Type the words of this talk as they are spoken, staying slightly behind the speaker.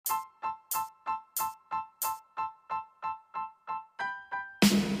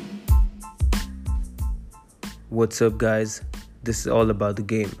What's up, guys? This is all about the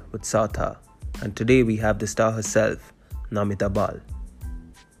game with Satha, and today we have the star herself, Namita Bal.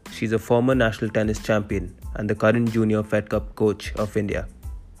 She's a former national tennis champion and the current Junior Fed Cup coach of India.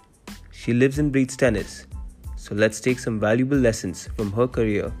 She lives and breathes tennis, so let's take some valuable lessons from her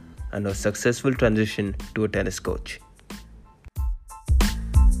career and her successful transition to a tennis coach.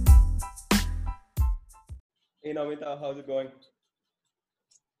 Hey Namita, how's it going?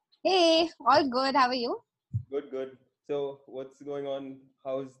 Hey, all good. How are you? Good. So, what's going on?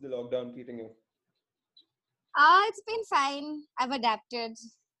 How's the lockdown treating you? It's been fine. I've adapted.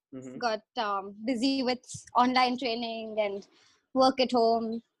 Mm-hmm. Got busy with online training and work at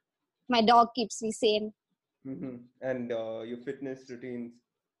home. My dog keeps me sane. Mm-hmm. And your fitness routines.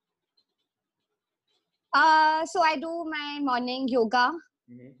 So I do my morning yoga,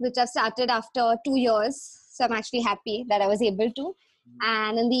 Mm-hmm. which I've started after 2 years. So I'm actually happy that I was able to.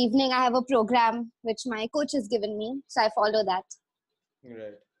 And in the evening, I have a program which my coach has given me. So I follow that.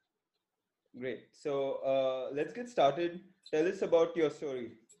 Right. Great. So let's get started. Tell us about your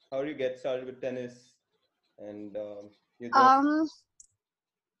story. How do you get started with tennis and your journey? Um,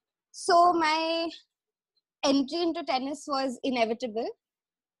 so my entry into tennis was inevitable.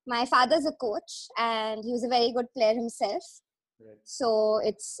 My father's a coach and he was a very good player himself. Right. So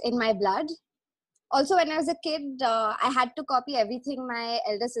it's in my blood. Also, when I was a kid, I had to copy everything my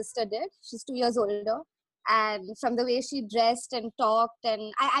elder sister did. She's 2 years older. And from the way she dressed and talked,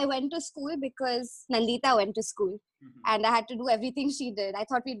 and I went to school because Nandita went to school. And I had to do everything she did. I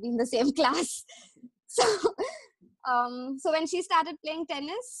thought we'd be in the same class. So, so when she started playing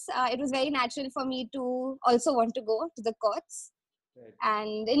tennis, it was very natural for me to also want to go to the courts. Right.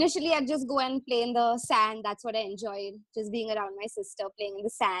 And initially, I'd just go and play in the sand. That's what I enjoyed, just being around my sister, playing in the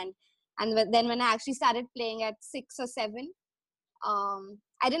sand. And then when I actually started playing at 6 or 7,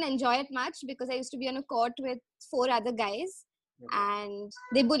 I didn't enjoy it much because I used to be on a court with 4 other guys, Okay. and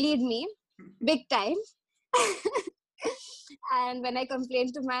they bullied me big time. And when I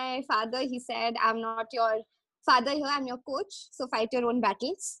complained to my father, he said, "I'm not your father here, I'm your coach, so fight your own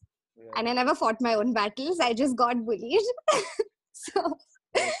battles." Right. And I never fought my own battles. I just got bullied. so,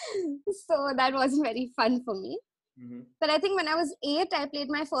 so that wasn't very fun for me. Mm-hmm. But I think when I was 8, I played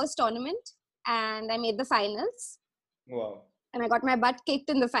my first tournament and I made the finals. Wow. And I got my butt kicked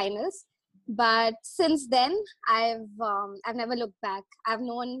in the finals. But since then, I've never looked back. I've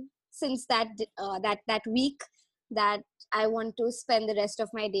known since that week that I want to spend the rest of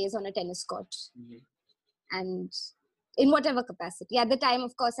my days on a tennis court, Mm-hmm. and in whatever capacity. At the time,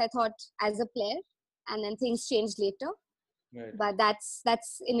 of course, I thought as a player, and then things changed later. Right. But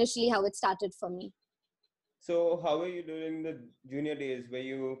that's initially how it started for me. So, how were you during the junior days? Were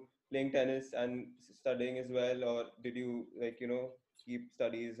you playing tennis and studying as well, or did you keep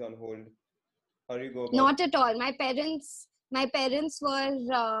studies on hold? How do you go about? Not at all. My parents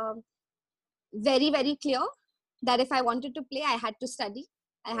were very, very clear that if I wanted to play, I had to study.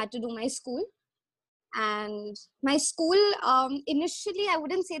 I had to do my school. And my school, initially, I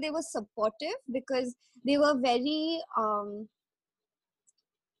wouldn't say they were supportive because they were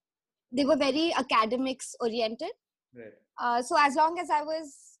very academics oriented. Right. So as long as I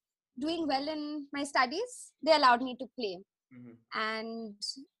was doing well in my studies, they allowed me to play. Mm-hmm. And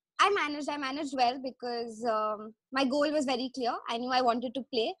I managed well because my goal was very clear. I knew I wanted to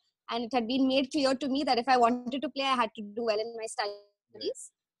play, and it had been made clear to me that if I wanted to play, I had to do well in my studies. Right.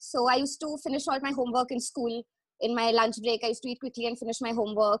 So I used to finish all my homework in school. In my lunch break, I used to eat quickly and finish my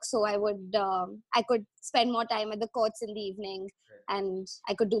homework, so I could spend more time at the courts in the evening, Right. and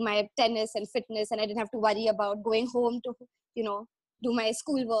I could do my tennis and fitness, and I didn't have to worry about going home to do my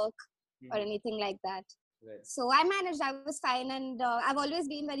schoolwork or Mm-hmm. anything like that. Right. So I managed. I was fine, and I've always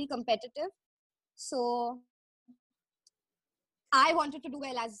been very competitive. So I wanted to do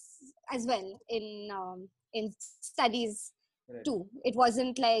well as well in studies Right. too. It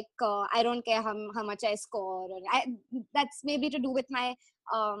wasn't like I don't care how much I score. That's maybe to do with my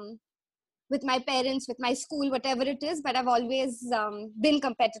parents, with my school, whatever it is. But I've always been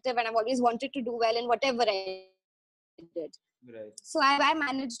competitive, and I've always wanted to do well in whatever I did. Right. So I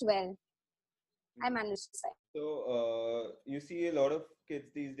managed well. I managed well. So you see a lot of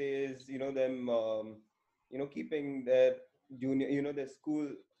kids these days, them, keeping their their school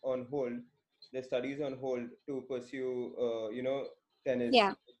on hold, their studies on hold to pursue, tennis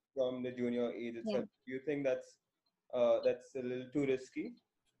Yeah, from the junior age yeah, itself. Do you think that's a little too risky?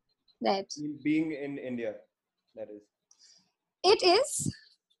 right. Being in India, that is. It is.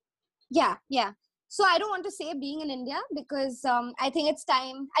 Yeah. So I don't want to say being in India because I think it's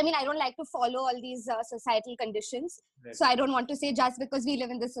time. I mean, I don't like to follow all these societal conditions. Right. So I don't want to say just because we live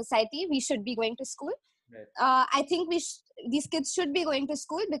in this society, we should be going to school. Right. I think these kids should be going to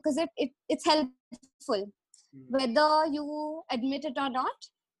school because it's helpful. Whether you admit it or not,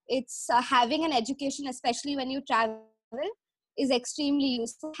 it's having an education, especially when you travel, is extremely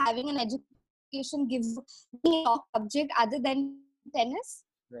useful. Having an education gives you being a subject other than tennis,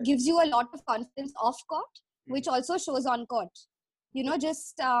 Right. gives you a lot of confidence off court, which also shows on court.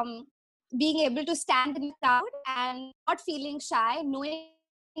 Just being able to stand in the crowd and not feeling shy, knowing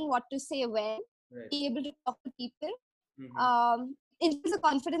what to say when, Right. being able to talk to people. It instills a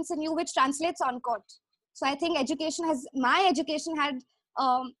confidence in you, which translates on court. So I think my education had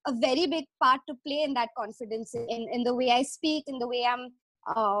a very big part to play in that confidence, in the way I speak, in the way I'm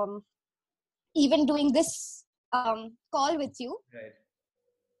even doing this call with you. Right.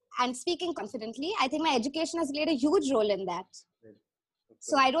 And speaking confidently. I think my education has played a huge role in that. Right.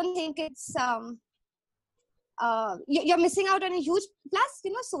 So I don't think it's you're missing out on a huge plus,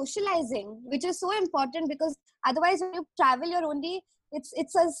 socializing, which is so important, because otherwise when you travel, you're only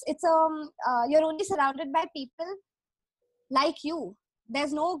you're only surrounded by people like you.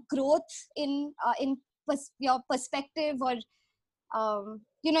 There's no growth in your perspective, or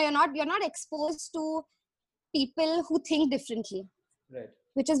you're not exposed to people who think differently. Right.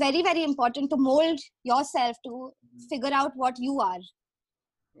 Which is very, very important to mold yourself, to figure out what you are.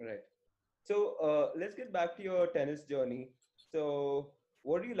 Right. So let's get back to your tennis journey. So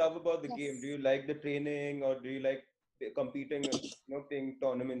what do you love about the game? Do you like the training, or do you like competing, playing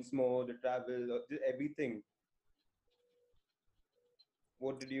tournaments more, the travel, or just everything?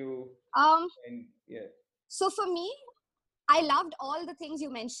 What did you find? Yeah. So for me, I loved all the things you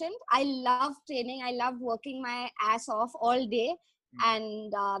mentioned. I love training. I love working my ass off all day.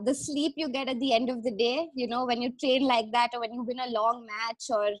 And the sleep you get at the end of the day, when you train like that, or when you win a long match,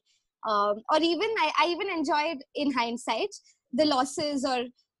 or even I even enjoyed, in hindsight, the losses, or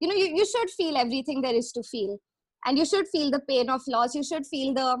you should feel everything there is to feel, and you should feel the pain of loss. You should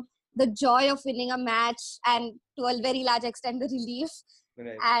feel the joy of winning a match, and to a very large extent the relief.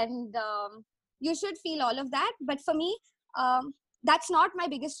 Right. And you should feel all of that. But for me, that's not my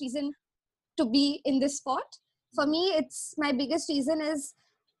biggest reason to be in this sport. For me, it's my biggest reason is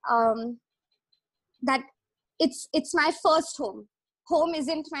that it's my first home. Home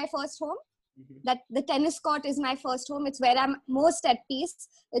isn't my first home. That the tennis court is my first home. It's where I'm most at peace.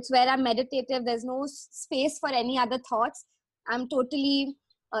 It's where I'm meditative. There's no space for any other thoughts. I'm totally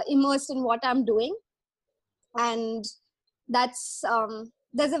immersed in what I'm doing. And that's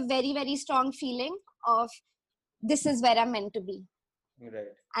there's a very, very strong feeling of this is where I'm meant to be.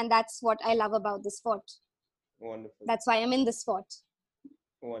 Right. And that's what I love about the sport. Wonderful. That's why I'm in the sport.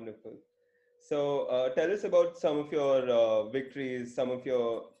 Wonderful. So tell us about some of your victories, some of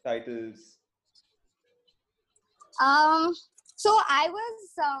your titles. So I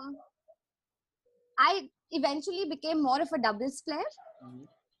eventually became more of a doubles player.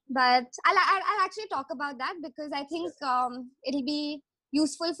 But I'll actually talk about that, because I think it'll be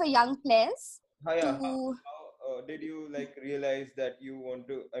useful for young players. How did you realize that you want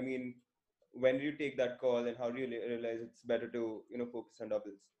to? I mean, when did you take that call, and how do you realize it's better to focus on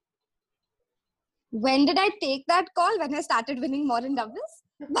doubles? When did I take that call? When I started winning more in doubles,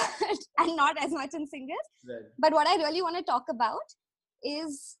 and not as much in singles. Right. But what I really want to talk about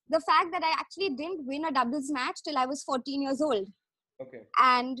is the fact that I actually didn't win a doubles match till I was 14 years old. Okay.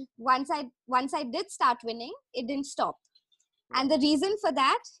 And once I did start winning, it didn't stop. And the reason for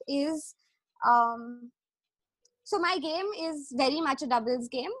that is, so my game is very much a doubles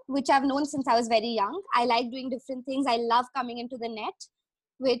game, which I've known since I was very young. I like doing different things. I love coming into the net,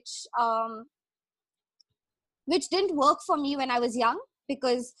 which didn't work for me when I was young,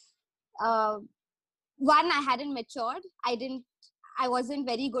 because one, I hadn't matured. I wasn't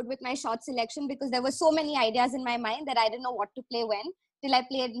very good with my shot selection, because there were so many ideas in my mind that I didn't know what to play when, till I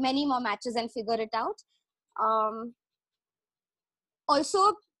played many more matches and figured it out.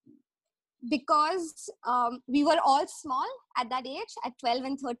 Also, because we were all small at that age, at 12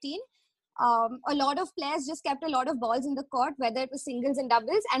 and 13, a lot of players just kept a lot of balls in the court, whether it was singles and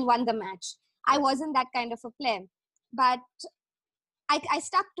doubles, and won the match. I wasn't that kind of a player. But I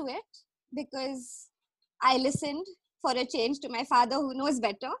stuck to it, because I listened for a change to my father, who knows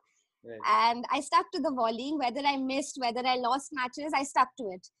better. Right. And I stuck to the volleying. Whether I missed, whether I lost matches, I stuck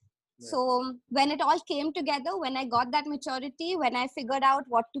to it. Right. So when it all came together, when I got that maturity, when I figured out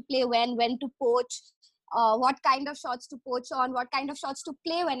what to play when to poach, what kind of shots to poach on, what kind of shots to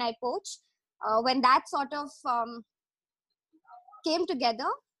play when I poach, when that sort of came together,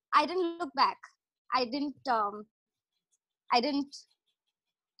 I didn't look back. I didn't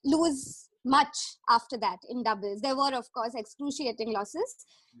lose much after that in doubles. There were, of course, excruciating losses,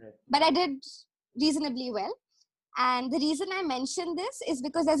 right. But I did reasonably well. And the reason I mention this is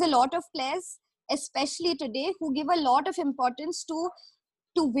because there's a lot of players, especially today, who give a lot of importance to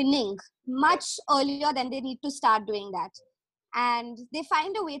winning much earlier than they need to start doing that, and they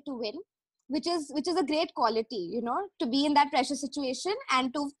find a way to win, which is a great quality, to be in that pressure situation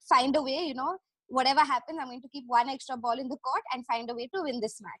and to find a way, whatever happens, I'm going to keep one extra ball in the court and find a way to win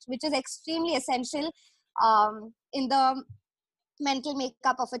this match, which is extremely essential in the mental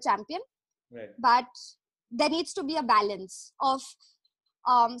makeup of a champion. Right. But there needs to be a balance of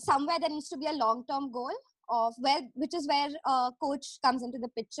somewhere there needs to be a long-term goal of which is where a coach comes into the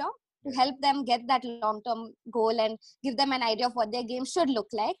picture to help them get that long-term goal and give them an idea of what their game should look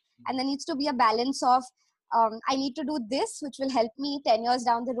like. And there needs to be a balance of I need to do this, which will help me 10 years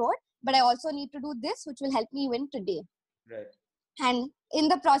down the road, but I also need to do this, which will help me win today. Right. And in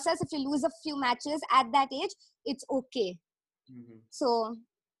the process, if you lose a few matches at that age, it's okay. Mm-hmm. So,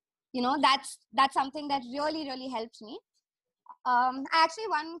 that's something that really, really helped me. I actually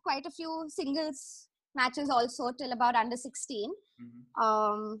won quite a few singles matches also till about under 16.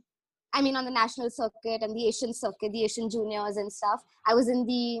 Mm-hmm. On the national circuit and the Asian circuit, the Asian juniors and stuff. I was in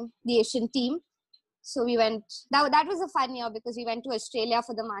the Asian team. So we went, that was a fun year because we went to Australia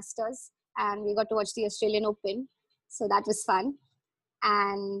for the Masters and we got to watch the Australian Open. So that was fun.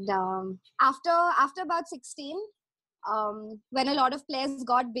 And after about 16, when a lot of players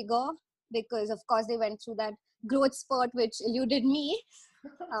got bigger, because of course they went through that growth spurt which eluded me,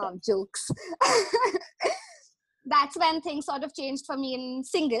 jokes. That's when things sort of changed for me in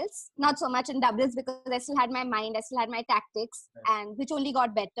singles, not so much in doubles because I still had my mind, I still had my tactics, and which only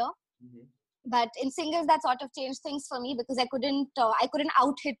got better. Mm-hmm. But in singles, that sort of changed things for me because I couldn't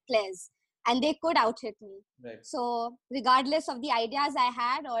out-hit players, and they could out-hit me. Right. So regardless of the ideas I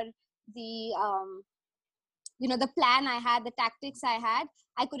had or the the plan I had, the tactics I had,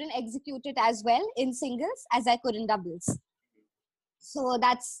 I couldn't execute it as well in singles as I could in doubles. So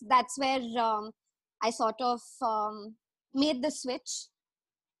that's where I sort of made the switch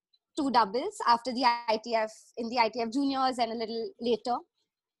to doubles after the ITF, in the ITF juniors and a little later.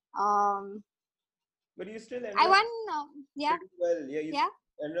 But you still ended I won, pretty well. Yeah, you yeah.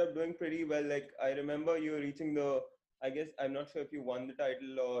 ended up doing pretty well. Like, I remember you reaching I guess, I'm not sure if you won the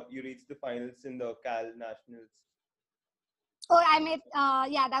title or you reached the finals in the Cal Nationals. Oh, I made,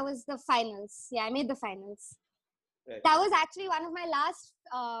 that was the finals. Yeah, I made the finals. Right. That was actually one of my last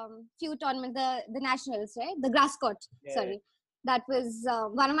few tournaments, the nationals, right? The grass court, sorry. That was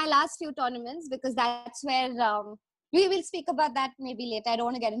one of my last few tournaments because that's where, we will speak about that maybe later. I don't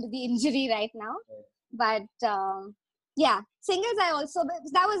want to get into the injury right now. Right. But singles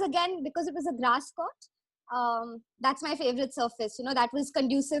that was again because it was a grass court. That's my favorite surface. That was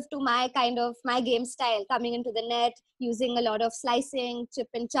conducive to my game style, coming into the net, using a lot of slicing, chip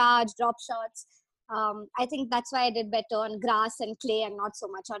and charge, drop shots. I think that's why I did better on grass and clay and not so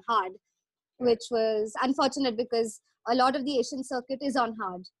much on hard, which was unfortunate because a lot of the Asian circuit is on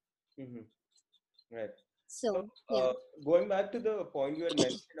hard. Mm-hmm. Right. So, going back to the point you had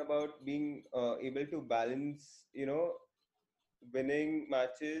mentioned about being able to balance, winning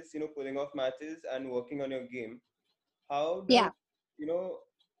matches, pulling off matches and working on your game. How does,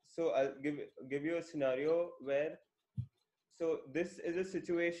 so I'll give you a scenario where, so this is a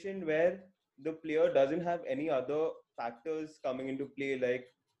situation where the player doesn't have any other factors coming into play, like,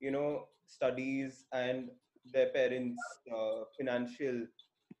 studies and their parents' financial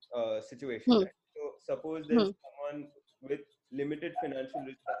situation. Right? So suppose there's someone with limited financial,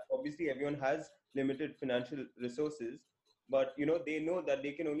 obviously everyone has limited financial resources, but they know that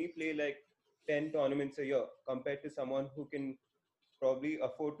they can only play like 10 tournaments a year compared to someone who can probably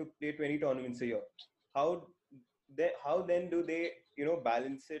afford to play 20 tournaments a year. How then do they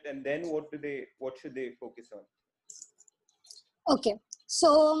balance it, and then what should they focus on? Okay,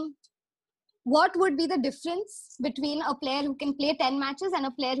 so what would be the difference between a player who can play 10 matches and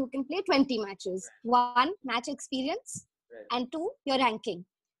a player who can play 20 matches? Right. 1, match experience, right. and 2, your ranking.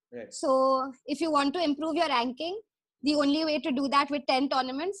 Right. So if you want to improve your ranking, the only way to do that with 10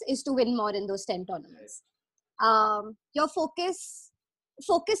 tournaments is to win more in those 10 tournaments. Right. Your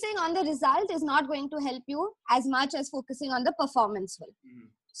focusing on the result is not going to help you as much as focusing on the performance will. Mm-hmm.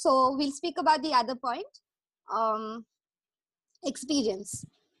 So we'll speak about the other point, experience.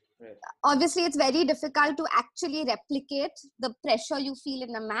 Right. Obviously, it's very difficult to actually replicate the pressure you feel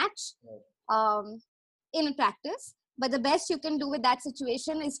in a match in practice. But the best you can do with that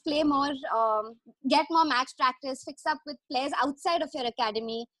situation is play more, get more match practice, fix up with players outside of your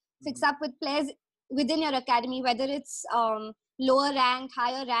academy, fix up with players within your academy, whether it's lower ranked,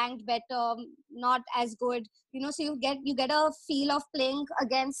 higher ranked, better, not as good. So you get a feel of playing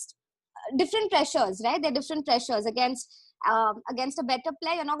against different pressures, right? There are different pressures against a better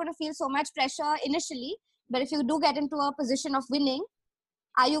player. You're not going to feel so much pressure initially, but if you do get into a position of winning,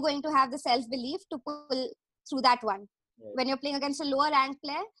 are you going to have the self-belief to pull through that one? Right. When you're playing against a lower ranked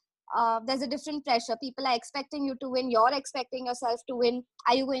player, there's a different pressure. People are expecting you to win. You're expecting yourself to win.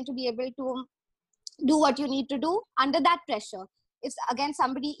 Are you going to be able to do what you need to do under that pressure? If against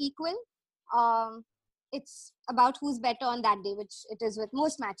somebody equal, it's about who's better on that day, which it is with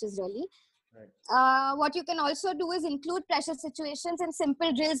most matches really. Right. What you can also do is include pressure situations in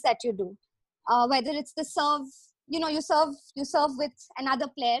simple drills that you do. Whether it's the serve, you serve with another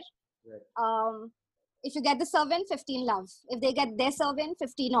player. Right. If you get the serve in, 15 love. If they get their serve in,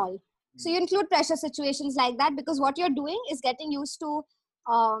 15 all. So you include pressure situations like that, because what you're doing is getting used to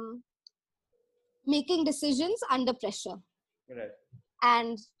making decisions under pressure. Right.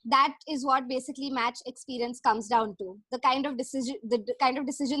 And that is what basically match experience comes down to. The kind of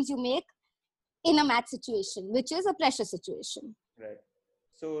decisions you make in a match situation, which is a pressure situation. Right.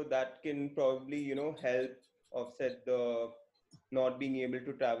 So that can probably, help offset the not being able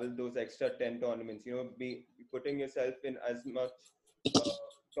to travel those extra 10 tournaments, be putting yourself in as much uh,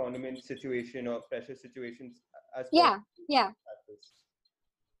 tournament situation or pressure situations as Yeah, possible. yeah. Practice.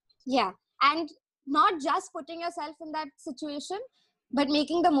 Yeah. And not just putting yourself in that situation, but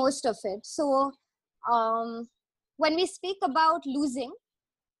making the most of it. So when we speak about losing,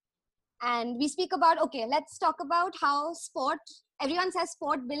 and we speak about, okay, let's talk about how everyone says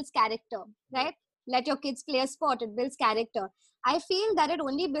sport builds character, right? Let your kids play a sport, it builds character. I feel that it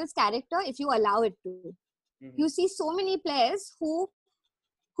only builds character if you allow it to. You see so many players who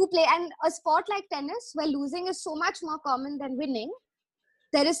play, and a sport like tennis where losing is so much more common than winning,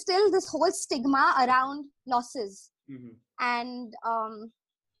 there is still this whole stigma around losses. And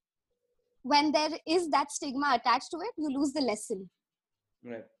when there is that stigma attached to it, you lose the lesson.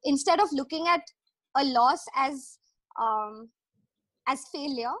 Right. Instead of looking at a loss as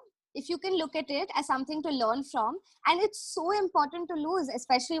failure, if you can look at it as something to learn from, and it's so important to lose,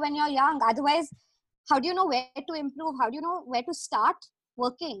 especially when you're young. Otherwise, how do you know where to improve? How do you know where to start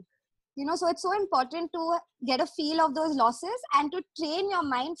working? So it's so important to get a feel of those losses and to train your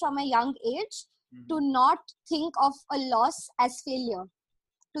mind from a young age to not think of a loss as failure,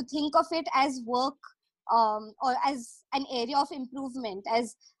 to think of it as work, or as an area of improvement,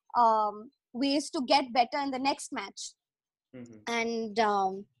 as ways to get better in the next match. And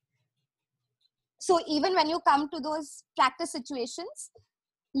so even when you come to those practice situations,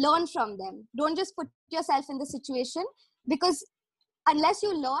 learn from them. Don't just put yourself in the situation, because unless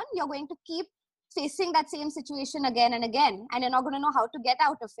you learn, you're going to keep facing that same situation again and again, and you're not going to know how to get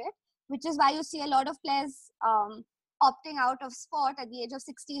out of it, which is why you see a lot of players opting out of sport at the age of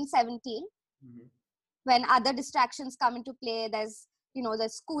 16, 17, when other distractions come into play. There's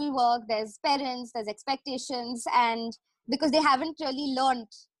schoolwork, there's parents, there's expectations, and because they haven't really learned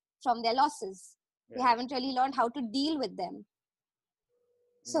from their losses, they haven't really learned how to deal with them.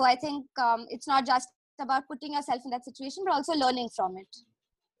 So I think it's not just about putting yourself in that situation, but also learning from it.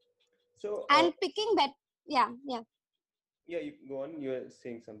 So and picking yeah. Yeah, you go on. You're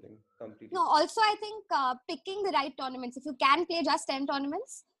saying something completely. No, also I think picking the right tournaments. If you can play just 10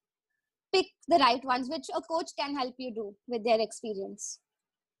 tournaments, pick the right ones, which a coach can help you do with their experience.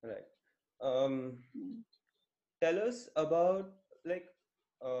 Right. Tell us about, like,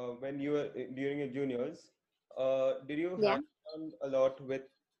 when you were during your juniors, did you hang on a lot with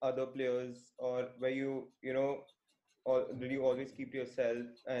other players, or were you, or did you always keep to yourself,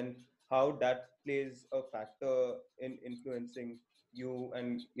 and how that plays a factor in influencing you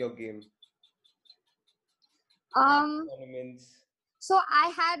and your game? Tournaments. So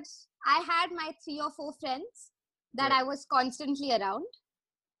I had my 3 or 4 friends that I was constantly around,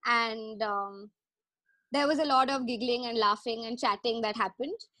 and there was a lot of giggling and laughing and chatting that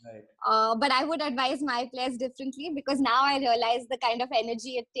happened. Right. But I would advise my players differently, because now I realize the kind of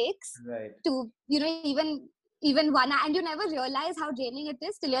energy it takes to, even one, and you never realize how draining it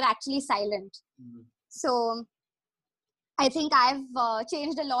is till you're actually silent. So I think I've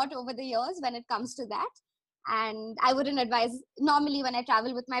changed a lot over the years when it comes to that. And I wouldn't advise, normally when I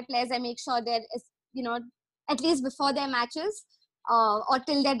travel with my players, I make sure there is, at least before their matches, or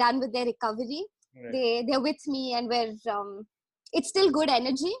till they're done with their recovery, they're with me, and it's still good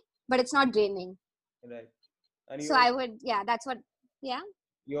energy, but it's not draining. Right. And so I would, that's what,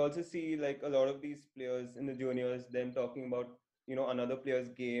 you also see, like, a lot of these players in the juniors, them talking about, another player's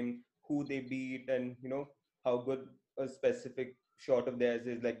game, who they beat, and, how good a specific shot of theirs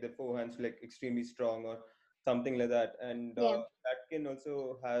is, like the forehand's like extremely strong or something like that. And that can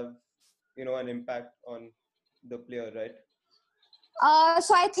also have, an impact on the player, right?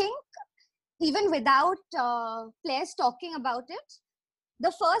 So I think even without players talking about it,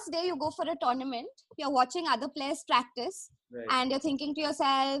 the first day you go for a tournament, you're watching other players practice, Right. and you're thinking to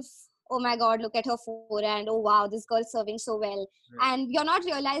yourself, oh my God, look at her forehand. Oh wow, this girl's serving so well. Right. And you're not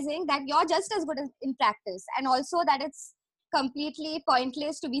realizing that you're just as good in practice, and also that it's completely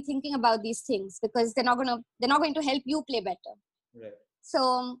pointless to be thinking about these things because they're not going to help you play better. Right.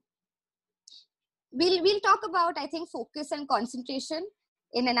 So we'll talk about, I think, focus and concentration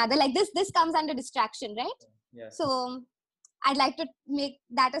in another, like this comes under distraction, right? Yeah. So I'd like to make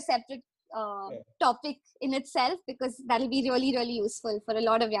that a separate topic in itself, because that'll be really, really useful for a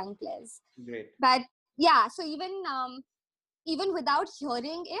lot of young players. Great. But yeah, so even without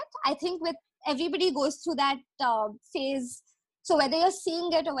hearing it, I think with everybody goes through that phase. So whether you're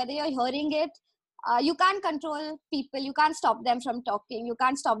seeing it or whether you're hearing it, you can't control people. You can't stop them from talking. You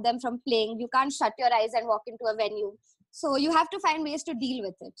can't stop them from playing. You can't shut your eyes and walk into a venue. So you have to find ways to deal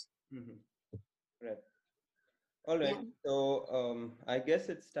with it. Mm-hmm. Right. All right. Yeah. So I guess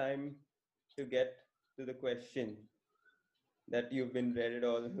it's time to get to the question that you've been dreading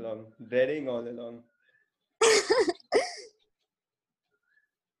all along.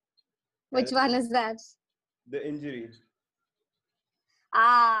 Which one is that? The injury.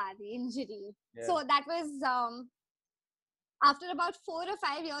 The injury. Yeah. So that was after about 4 or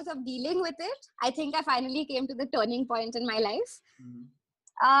 5 years of dealing with it, I think I finally came to the turning point in my life.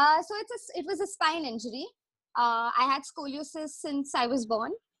 Mm-hmm. So it was a spine injury. I had scoliosis since I was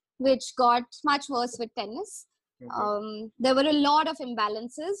born, which got much worse with tennis. Okay. There were a lot of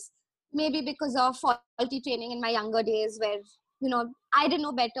imbalances, maybe because of faulty training in my younger days where, I didn't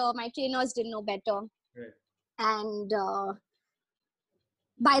know better, my trainers didn't know better. Right. And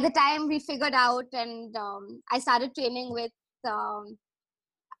by the time we figured out, and I started training with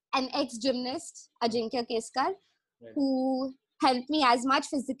an ex-gymnast, Ajinkya Keskar, right, who helped me as much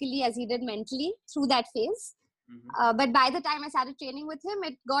physically as he did mentally through that phase. Mm-hmm. But by the time I started training with him,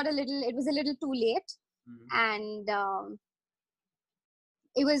 it was a little too late. Mm-hmm. And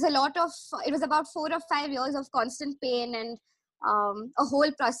it was about 4 or 5 years of constant pain, and a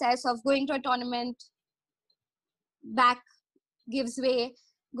whole process of going to a tournament, back gives way,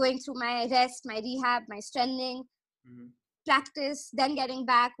 going through my rest, my rehab, my strengthening, Mm-hmm. practice, then getting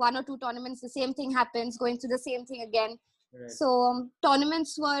back, 1 or 2 tournaments, the same thing happens, going through the same thing again. Right. So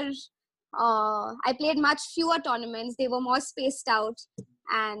tournaments were, I played much fewer tournaments. They were more spaced out,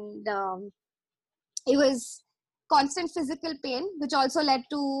 and it was constant physical pain, which also led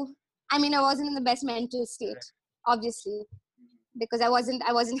to, I wasn't in the best mental state, obviously, because I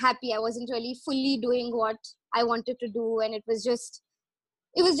wasn't happy. I wasn't really fully doing what I wanted to do, and it was just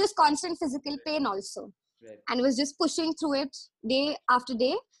constant physical pain also. Right. And it was just pushing through it day after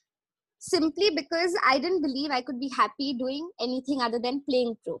day, simply because I didn't believe I could be happy doing anything other than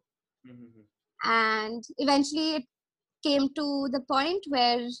playing pro. Mm-hmm. And eventually it came to the point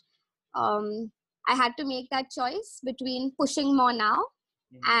where I had to make that choice between pushing more now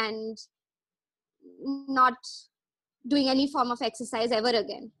and not doing any form of exercise ever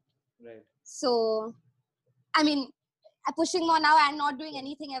again. Right. So, pushing more now and not doing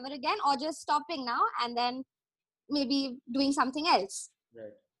anything ever again, or just stopping now and then maybe doing something else.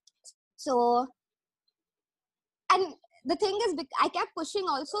 Right. So, and the thing is, I kept pushing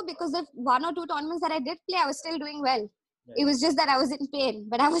also because the 1 or 2 tournaments that I did play, I was still doing well. Right. It was just that I was in pain,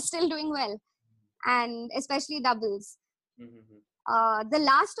 but I was still doing well. And especially doubles. Mm-hmm. The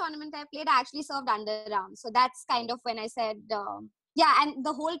last tournament I played, I actually served underarm. So that's kind of when I said, and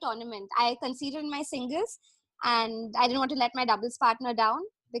the whole tournament, I conceded in my singles, and I didn't want to let my doubles partner down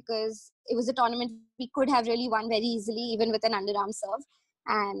because it was a tournament we could have really won very easily, even with an underarm serve.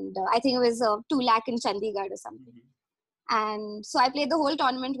 And I think it was 2 lakh in Chandigarh or something. And so I played the whole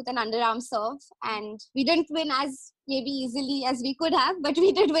tournament with an underarm serve, and we didn't win as maybe easily as we could have, but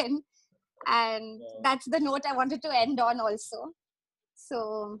we did win. And that's the note I wanted to end on also.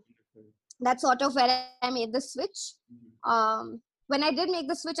 So that's sort of where I made the switch. When I did make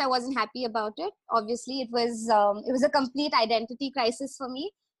the switch, I wasn't happy about it. Obviously, it was a complete identity crisis for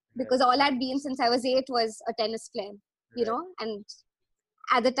me, because all I'd been since I was 8 was a tennis player, and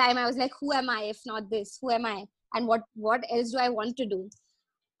at the time I was like, who am I if not this? Who am I? And what else do I want to do?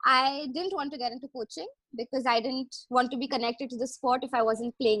 I didn't want to get into coaching because I didn't want to be connected to the sport if I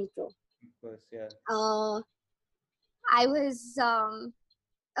wasn't playing pro. Of course, yeah. I was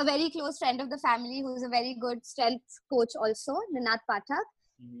a very close friend of the family who's a very good strength coach also, Ninat Pathak.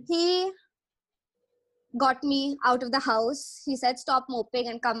 He got me out of the house. He said, stop moping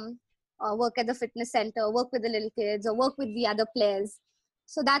and come work at the fitness center, work with the little kids or work with the other players.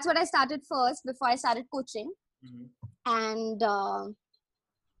 So that's what I started first before I started coaching. And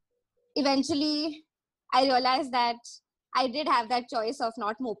eventually I realized that I did have that choice of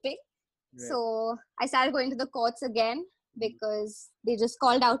not moping. Right. So I started going to the courts again because they just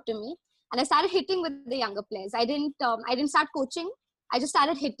called out to me, and I started hitting with the younger players. I didn't start coaching. I just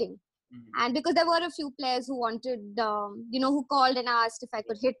started hitting. And because there were a few players who wanted, who called and asked if I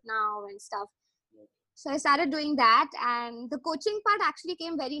could hit now and stuff. So I started doing that, and the coaching part actually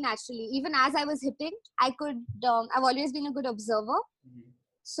came very naturally. Even as I was hitting, I've always been a good observer.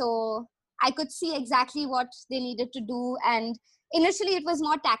 So I could see exactly what they needed to do. And initially it was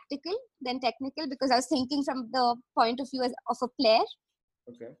more tactical than technical because I was thinking from the point of view of a player.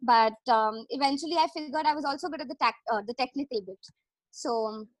 Okay. But eventually I figured I was also good at the technical bit.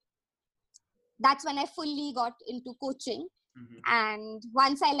 So that's when I fully got into coaching. And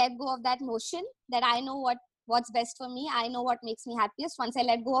once I let go of that notion that I know what's best for me, I know what makes me happiest. Once I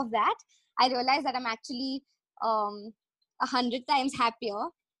let go of that, I realized that I'm actually 100 times happier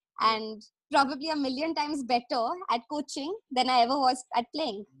and probably 1,000,000 times better at coaching than I ever was at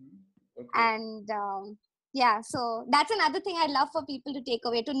playing. Okay. And so that's another thing I'd love for people to take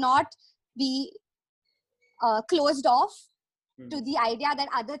away, to not be closed off to the idea that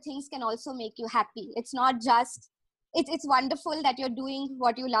other things can also make you happy. It's not just, it's wonderful that you're doing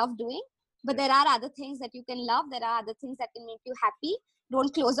what you love doing, but there are other things that you can love. There are other things that can make you happy.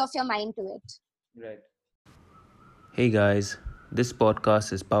 Don't close off your mind to it. Right. Hey guys, this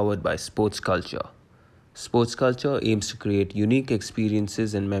podcast is powered by Sports Culture. Sports Culture aims to create unique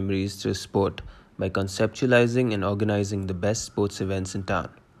experiences and memories through sport by conceptualizing and organizing the best sports events in town.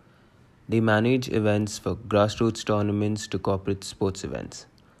 They manage events for grassroots tournaments to corporate sports events.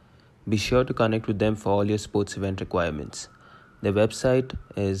 Be sure to connect with them for all your sports event requirements. Their website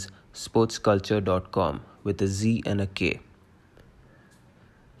is sportsculture.com with a Z and a K.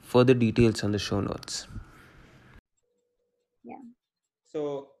 Further details on the show notes. Yeah.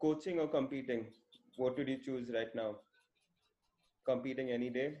 So, coaching or competing, what would you choose right now? Competing any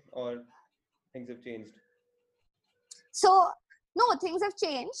day, or things have changed? So, no, things have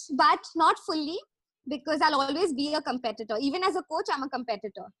changed, but not fully, because I'll always be a competitor. Even as a coach, I'm a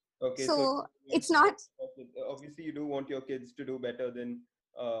competitor. Okay, so it's not. Obviously, you do want your kids to do better than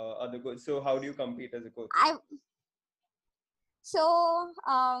other coaches. So how do you compete as a coach?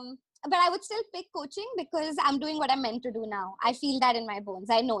 But I would still pick coaching because I'm doing what I'm meant to do now. I feel that in my bones.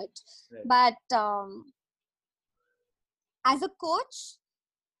 I know it. Right. But as a coach,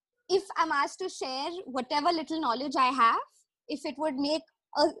 if I'm asked to share whatever little knowledge I have, if it would make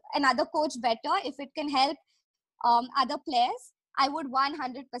another coach better, if it can help other players, I would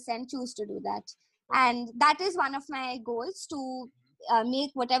 100% choose to do that. And that is one of my goals, to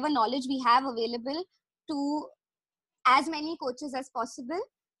make whatever knowledge we have available to as many coaches as possible,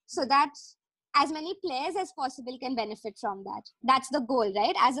 so that as many players as possible can benefit from that. That's the goal,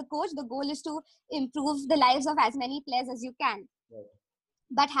 right? As a coach, the goal is to improve the lives of as many players as you can. Right.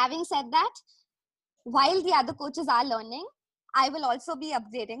 But having said that, while the other coaches are learning, I will also be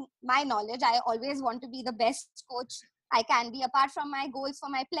upgrading my knowledge. I always want to be the best coach I can be. Apart from my goals for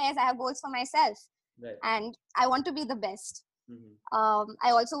my players, I have goals for myself. Right. And I want to be the best.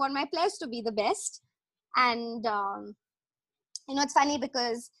 I also want my players to be the best. And, it's funny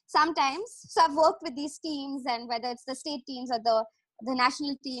because sometimes, so I've worked with these teams, and whether it's the state teams or the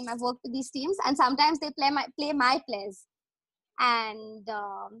national team, I've worked with these teams, and sometimes they play my players. And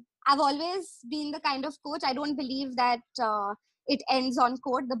I've always been the kind of coach, I don't believe that it ends on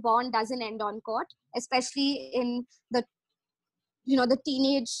court. The bond doesn't end on court, especially in the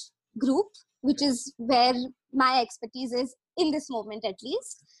teenage group, which is where my expertise is in this moment, at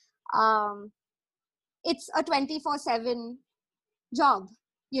least. It's a 24/7 job.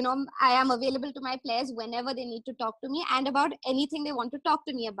 I am available to my players whenever they need to talk to me, and about anything they want to talk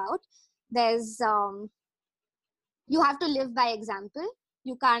to me about. There's you have to live by example.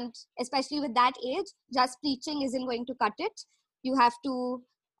 You can't, especially with that age, just preaching isn't going to cut it. You have to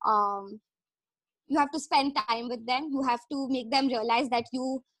spend time with them. You have to make them realize that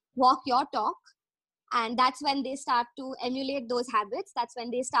you walk your talk. And that's when they start to emulate those habits. That's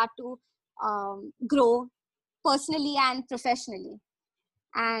when they start to grow personally and professionally.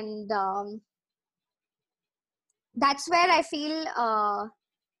 And that's where I feel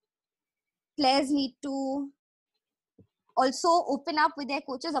players need to also open up with their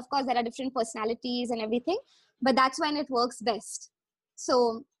coaches. Of course, there are different personalities and everything, but that's when it works best.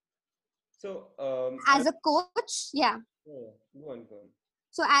 So as a coach, yeah. Go on.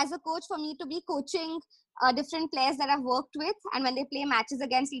 So as a coach, for me to be coaching different players that I've worked with, and when they play matches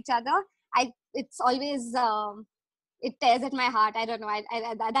against each other, it's always, it tears at my heart. I don't know.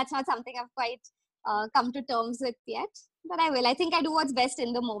 That's not something I've quite come to terms with yet. But I will. I think I do what's best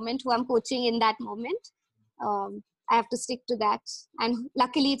in the moment, who I'm coaching in that moment. I have to stick to that. And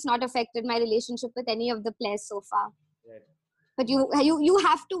luckily, it's not affected my relationship with any of the players so far. Right. But you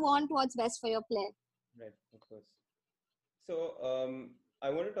have to want what's best for your player. Right, of course. So I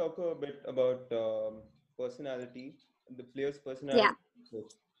want to talk a bit about personality, the player's personality. Yeah.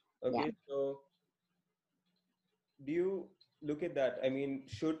 Okay, Yeah. so do you look at that? I mean,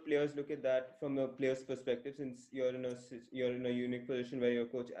 should players look at that from a player's perspective, since you're in a unique position where you're a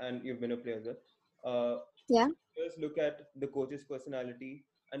coach and you've been a player as well? Yeah. Players look at the coach's personality,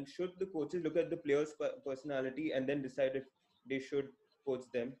 and should the coaches look at the player's personality and then decide if they should coach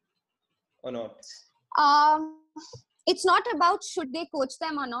them or not? It's not about should they coach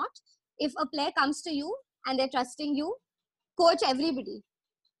them or not. If a player comes to you and they're trusting you, coach everybody.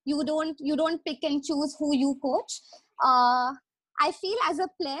 You don't pick and choose who you coach. I feel as a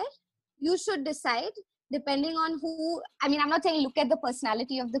player, you should decide depending on who. I mean, I'm not saying look at the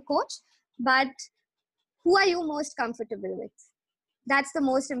personality of the coach, but who are you most comfortable with? That's the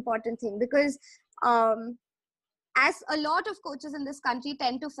most important thing, because as a lot of coaches in this country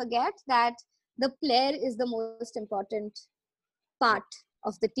tend to forget that the player is the most important part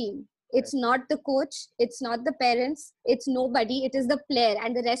of the team. It's not the coach, it's not the parents, it's nobody, it is the player,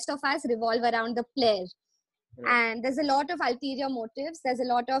 and the rest of us revolve around the player. Right. And there's a lot of ulterior motives. There's a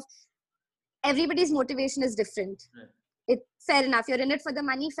lot of, everybody's motivation is different. Right. It's fair enough. You're in it for the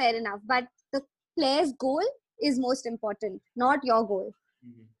money, fair enough. But the player's goal is most important, not your goal.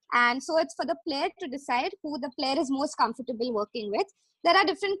 Mm-hmm. And so it's for the player to decide who the player is most comfortable working with. There are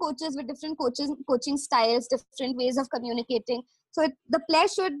different coaches with different coaching styles, different ways of communicating. So the player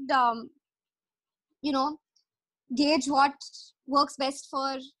should, gauge what works best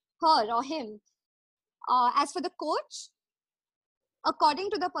for her or him. As for the coach, according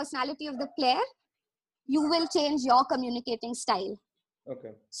to the personality of the player, you will change your communicating style.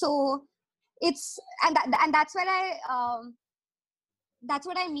 Okay. So it's, and that's where that's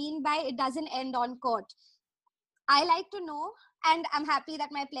what I mean by it doesn't end on court. I like to know, and I'm happy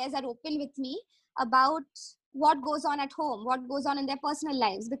that my players are open with me about what goes on at home, what goes on in their personal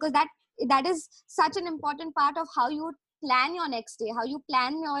lives, because that is such an important part of how you plan your next day, how you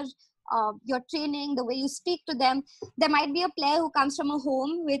plan your training, the way you speak to them. There might be a player who comes from a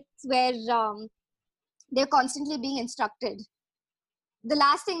home where they're constantly being instructed. The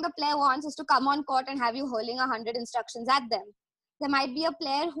last thing the player wants is to come on court and have you hurling 100 instructions at them. There might be a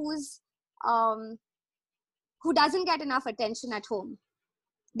player who doesn't get enough attention at home.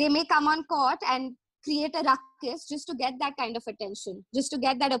 They may come on court and create a ruckus just to get that kind of attention, just to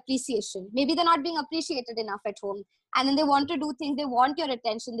get that appreciation. Maybe they're not being appreciated enough at home. And then they want to do things, they want your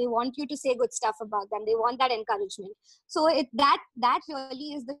attention, they want you to say good stuff about them, they want that encouragement. So that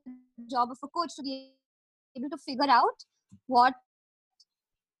really is the job of a coach, to be able to figure out what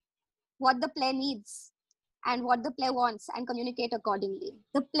the player needs and what the player wants and communicate accordingly.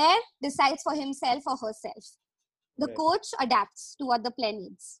 The player decides for himself or herself. The Right. coach adapts to what the player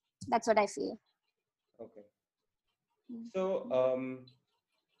needs. That's what I feel. Okay. So,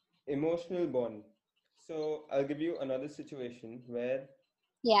 emotional bond. So I'll give you another situation where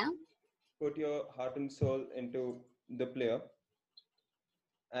put your heart and soul into the player,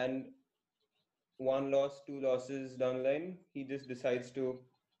 and one loss, two losses down the line, he just decides to,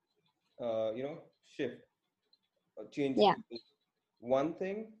 shift or change. Yeah. One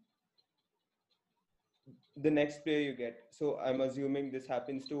thing, the next player you get. So I'm assuming this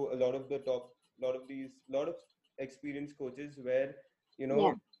happens to a lot of experienced coaches where,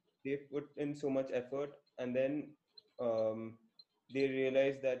 they've put in so much effort, and then they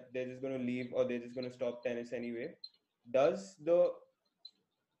realize that they're just going to leave or they're just going to stop tennis anyway. Does the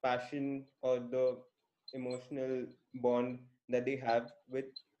passion or the emotional bond that they have with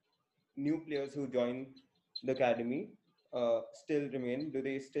new players who join the academy still remain? Do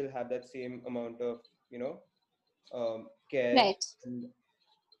they still have that same amount of, care? Right.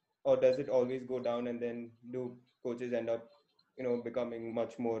 Or does it always go down, and then do coaches end up, becoming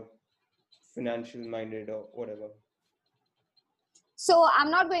much more financial minded or whatever? So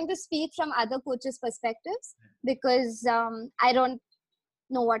I'm not going to speak from other coaches' perspectives because I don't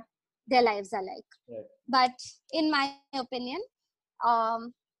know what their lives are like. Right. But in my opinion,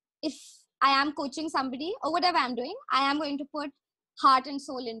 if I am coaching somebody or whatever I'm doing, I am going to put heart and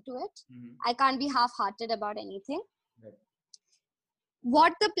soul into it. Mm-hmm. I can't be half-hearted about anything. Right.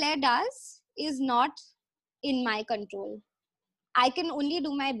 What the player does is not in my control. I can only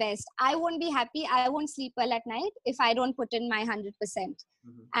do my best. I won't be happy. I won't sleep well at night if I don't put in my 100%.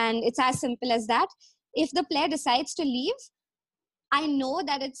 Mm-hmm. And it's as simple as that. If the player decides to leave, I know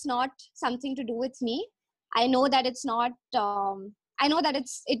that it's not something to do with me. I know that it's not, I know that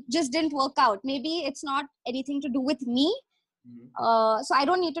it just didn't work out. Maybe it's not anything to do with me. So I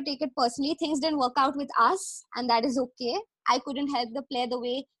don't need to take it personally. Things didn't work out with us, and that is okay. I couldn't help the player the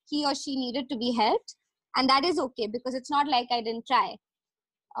way he or she needed to be helped, and that is okay, because it's not like I didn't try.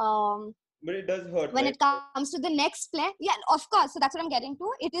 But it does hurt, when right? it comes to the next play, yeah, of course. So that's what I'm getting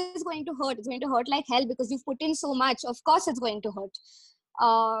to. It is going to hurt. It's going to hurt like hell because you've put in so much. Of course it's going to hurt.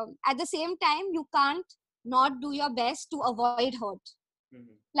 At the same time, you can't not do your best to avoid hurt.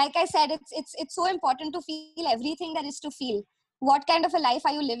 Like I said, it's so important to feel everything there is to feel. What kind of a life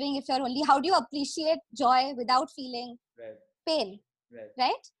are you living if you're only, how do you appreciate joy without feeling pain,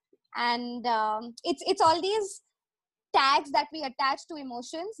 right? And it's all these tags that we attach to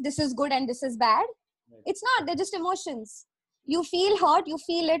emotions. This is good and this is bad. It's not. They're just emotions. You feel hurt, you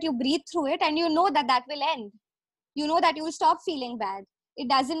feel it, you breathe through it, and you know that that will end. You know that you will stop feeling bad. It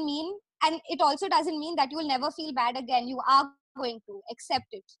doesn't mean, and it also doesn't mean that you will never feel bad again. You are going to accept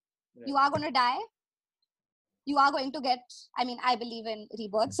it. You are going to die. You are going to get, I mean, I believe in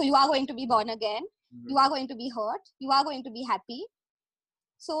rebirth. So you are going to be born again. You are going to be hurt. You are going to be happy.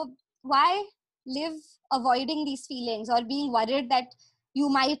 So why live avoiding these feelings or being worried that you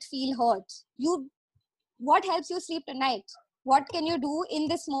might feel hurt? What helps you sleep tonight? What can you do in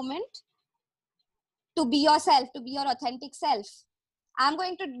this moment to be yourself, to be your authentic self? I'm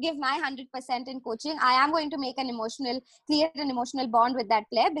going to give my 100% in coaching. I am going to create an emotional bond with that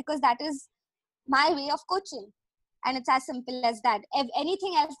player, because that is my way of coaching. And it's as simple as that. If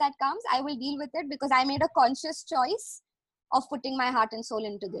anything else that comes, I will deal with it, because I made a conscious choice of putting my heart and soul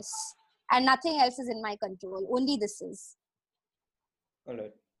into this. And nothing else is in my control. Only this is. All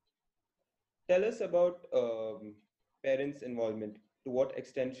right. Tell us about parents' involvement. To what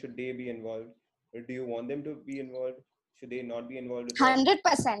extent should they be involved? Or do you want them to be involved? Should they not be involved at all?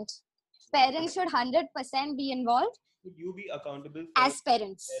 100%. Parents should 100% be involved. Should you be accountable for as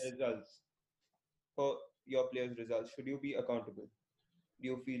parents? Their results? For your players' results, should you be accountable? Do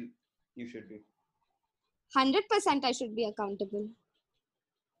you feel you should be? 100% I should be accountable.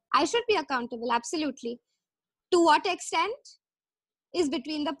 I should be accountable, absolutely. To what extent is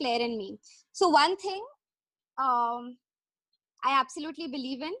between the player and me. So one thing I absolutely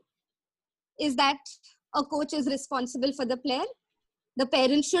believe in is that a coach is responsible for the player. The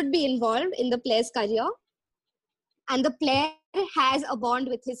parent should be involved in the player's career. And the player has a bond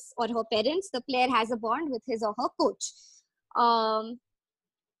with his or her parents. The player has a bond with his or her coach.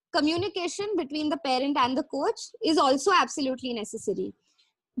 Communication between the parent and the coach is also absolutely necessary.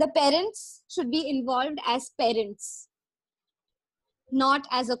 The parents should be involved as parents, not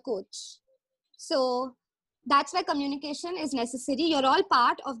as a coach. So that's why communication is necessary. You're all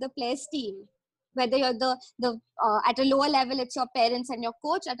part of the players team. Whether you're at a lower level, it's your parents and your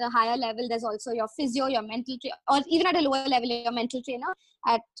coach. At a higher level, there's also your physio, your mental trainer, or even at a lower level, your mental trainer.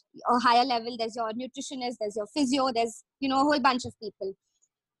 At a higher level, there's your nutritionist, there's your physio, there's a whole bunch of people.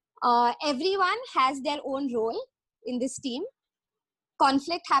 Everyone has their own role in this team.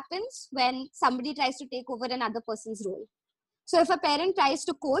 Conflict happens when somebody tries to take over another person's role. So if a parent tries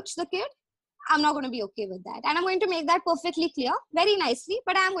to coach the kid, I'm not going to be okay with that. And I'm going to make that perfectly clear, very nicely,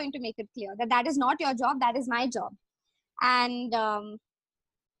 but I'm going to make it clear that that is not your job, that is my job. And I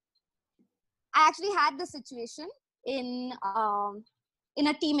actually had this situation in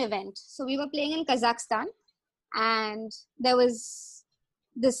a team event. So we were playing in Kazakhstan, and there was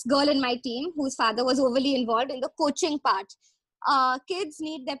this girl in my team whose father was overly involved in the coaching part. Kids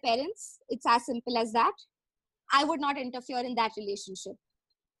need their parents. It's as simple as that. I would not interfere in that relationship.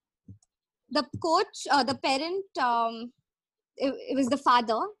 The coach, the parent, it was the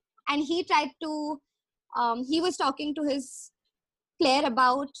father, and he tried to, he was talking to his player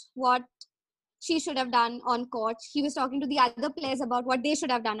about what she should have done on court. He was talking to the other players about what they should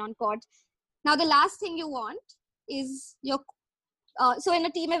have done on court. Now, the last thing you want is so in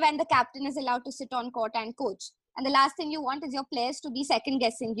a team event, the captain is allowed to sit on court and coach. And the last thing you want is your players to be second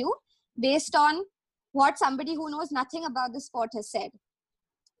guessing you based on what somebody who knows nothing about the sport has said.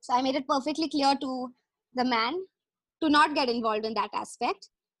 So I made it perfectly clear to the man to not get involved in that aspect.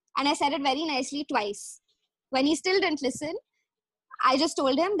 And I said it very nicely twice. When he still didn't listen, I just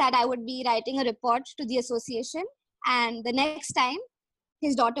told him that I would be writing a report to the association. And the next time,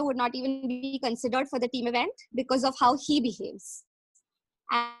 his daughter would not even be considered for the team event because of how he behaves.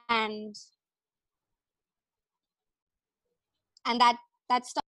 And that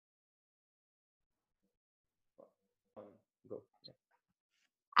stopped.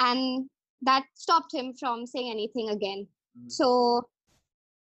 And that stopped him from saying anything again. So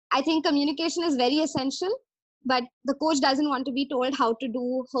I think communication is very essential. but the coach doesn't want to be told how to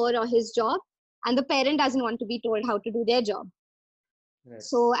do her or his job, and the parent doesn't want to be told how to do their job. Right.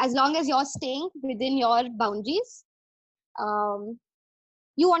 So as long as you're staying within your boundaries, um,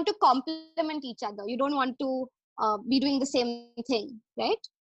 you want to complement each other. You don't want to be doing the same thing, right?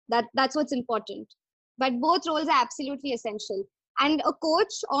 That's what's important. But both roles are absolutely essential. And a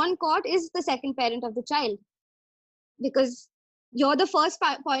coach on court is the second parent of the child, because you're the first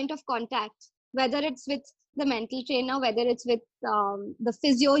point of contact, whether it's with the mental trainer, whether it's with the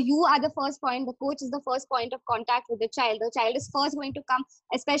physio. You are the first point. The coach is the first point of contact with the child. The child is first going to come,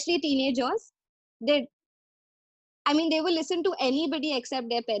 especially teenagers. They they will listen to anybody except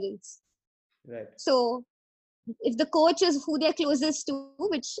their parents. Right. So if the coach is who they're closest to,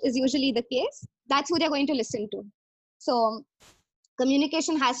 which is usually the case, that's who they're going to listen to. So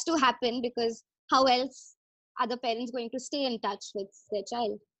communication has to happen, because how else are the parents going to stay in touch with their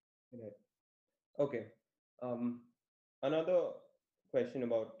child? Right. Okay. Another question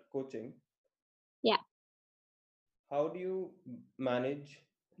about coaching. Yeah. How do you manage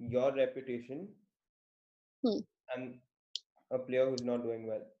your reputation and a player who's not doing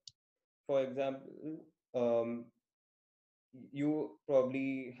well? For example, you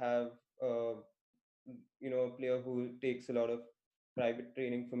probably have a player who takes a lot of private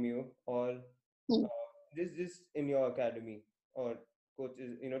training from you, or just in your academy, or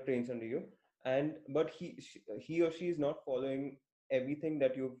coaches trains under you, and but he or she is not following everything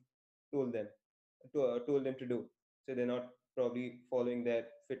that you've told them told them to do. So they're not probably following their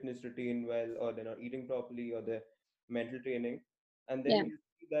fitness routine well, or they're not eating properly, or their mental training, and then Yeah. you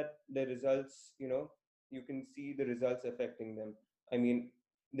see that the results, you can see the results affecting them. I mean,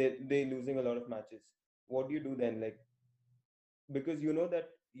 they losing a lot of matches. What do you do then, like, because you know that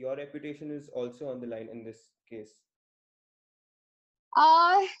your reputation is also on the line in this case?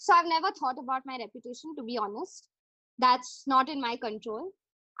 So I've never thought about my reputation, to be honest. That's not in my control.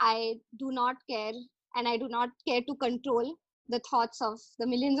 I do not care, and I do not care to control the thoughts of the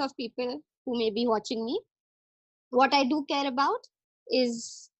millions of people who may be watching me. What I do care about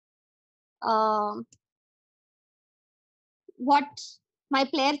is what my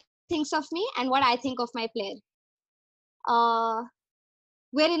player thinks of me and what I think of my player.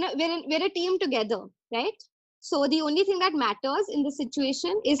 We're a team together, right? So the only thing that matters in this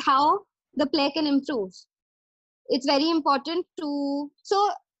situation is how the player can improve. It's very important to.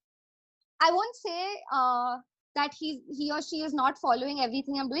 So I won't say that he or she is not following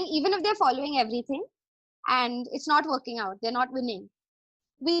everything I'm doing. Even if they're following everything and it's not working out, they're not winning,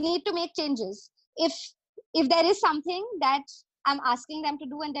 we need to make changes. If there is something that I'm asking them to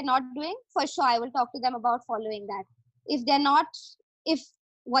do and they're not doing, for sure I will talk to them about following that. If they're not, if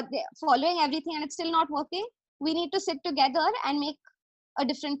what they're following everything and it's still not working, we need to sit together and make a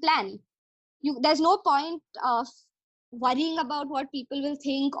different plan. There's no point of worrying about what people will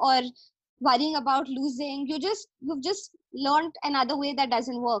think, or worrying about losing. You've just learned another way that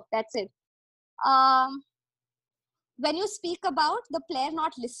doesn't work. That's it. When you speak about the player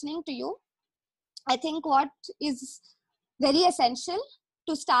not listening to you, I think what is very essential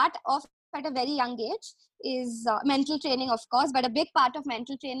to start off at a very young age is mental training, of course, but a big part of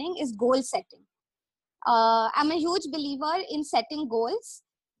mental training is goal setting. I'm a huge believer in setting goals,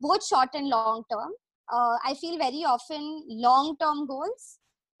 both short and long term. I feel very often long term goals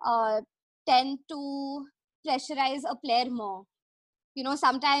tend to pressurize a player more.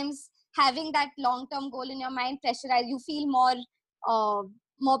 Sometimes having that long term goal in your mind pressurize you, feel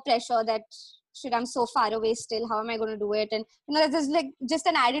more pressure that, shit, I'm so far away still, how am I going to do it? And there's like just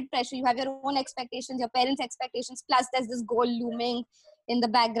an added pressure. You have your own expectations, your parents' expectations, plus there's this goal looming in the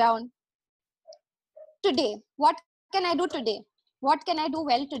background. Today, what can I do today? What can I do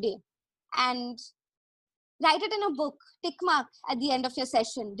well today? And write it in a book, tick mark at the end of your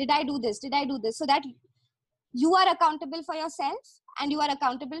session. Did I do this? Did I do this? So that you are accountable for yourself and you are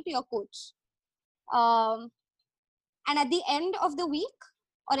accountable to your coach. And at the end of the week,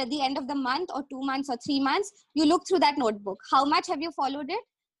 or at the end of the month, or 2 months, or 3 months, you look through that notebook. How much have you followed it?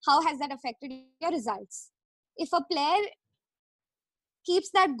 How has that affected your results? If a player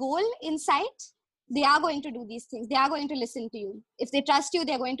keeps that goal in sight, they are going to do these things. They are going to listen to you. If they trust you,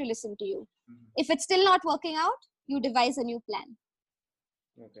 they're going to listen to you. If it's still not working out, you devise a new plan.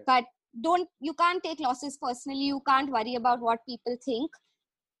 Okay. But you can't take losses personally. You can't worry about what people think.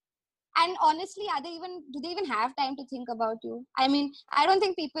 And honestly, do they even have time to think about you? I mean, I don't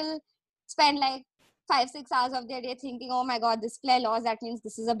think people spend like 5-6 hours of their day thinking, oh my God, this player lost, that means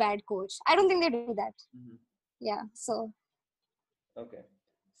this is a bad coach. I don't think they do that. Yeah. So Okay.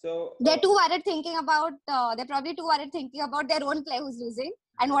 So they're too worried thinking about, they're probably too worried thinking about their own player who's losing,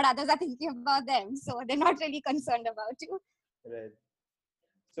 and what others are thinking about them. So they're not really concerned about you. Right.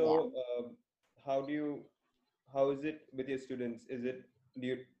 So, how is it with your students? Do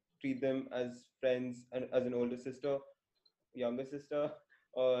you treat them as friends and as an older sister, younger sister,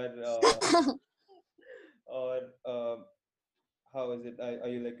 or or how is it? Are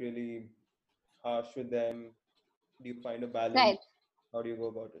you like really harsh with them? Do you find a balance? Right. How do you go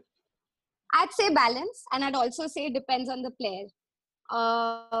about it? I'd say balance, and I'd also say it depends on the player.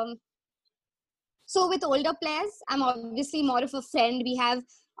 Um, so with older players, I'm obviously more of a friend.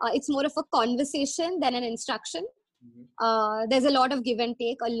 It's more of a conversation than an instruction. There's a lot of give and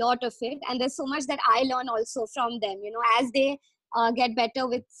take, a lot of it, and there's so much that I learn also from them. As they get better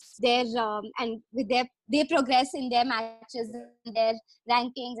with their and with they progress in their matches and their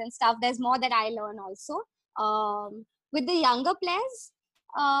rankings and stuff. There's more that I learn also. With the younger players,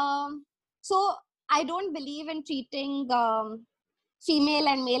 so I don't believe in treating female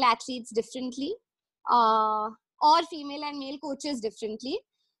and male athletes differently, or female and male coaches differently.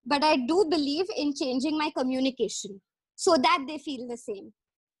 But I do believe in changing my communication so that they feel the same,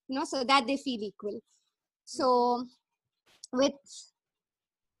 so that they feel equal. So with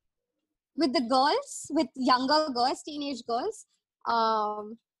the girls, with younger girls, teenage girls,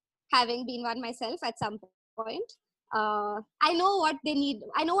 having been one myself at some point, I know what they need.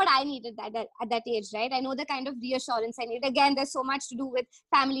 I know what I needed at that age, right? I know the kind of reassurance I need. Again, there's so much to do with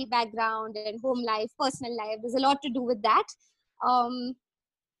family background and home life, personal life. There's a lot to do with that.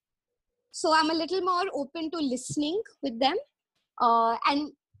 So I'm a little more open to listening with them,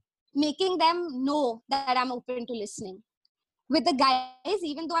 and making them know that I'm open to listening. With the guys,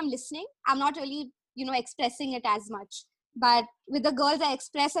 even though I'm listening, I'm not really, expressing it as much. But with the girls, I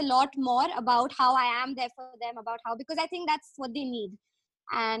express a lot more about how I am there for them, because I think that's what they need.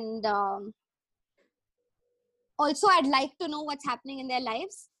 And also, I'd like to know what's happening in their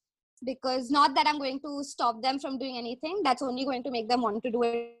lives, because not that I'm going to stop them from doing anything. That's only going to make them want to do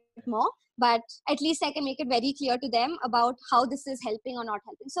it more. But at least I can make it very clear to them about how this is helping or not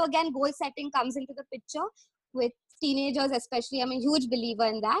helping. So again, goal setting comes into the picture with teenagers, especially. I'm a huge believer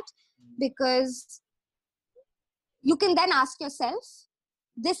in that, because you can then ask yourself,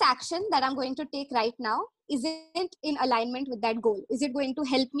 this action that I'm going to take right now, is it in alignment with that goal? Is it going to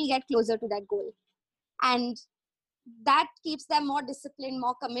help me get closer to that goal? And that keeps them more disciplined,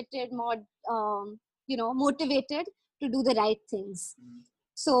 more committed, more motivated to do the right things.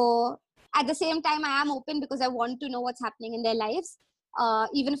 So at the same time, I am open because I want to know what's happening in their lives.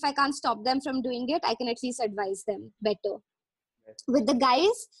 Even if I can't stop them from doing it, I can at least advise them better. With the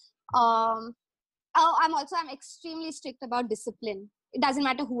guys, I'm extremely strict about discipline. It doesn't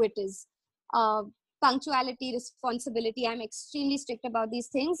matter who it is. Punctuality, responsibility. I'm extremely strict about these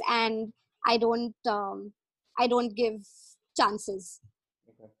things, and I don't give chances.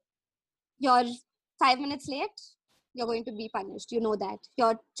 Okay. You're 5 minutes late, you're going to be punished. You know that.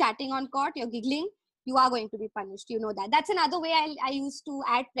 You're chatting on court, you're giggling, you are going to be punished. You know that. That's another way I used to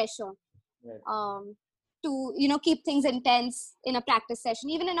add pressure. Right. To keep things intense in a practice session.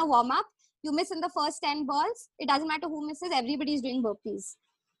 Even in a warm-up, you miss in the first 10 balls, it doesn't matter who misses, everybody's doing burpees.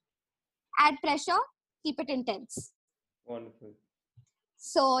 Add pressure, keep it intense. Wonderful.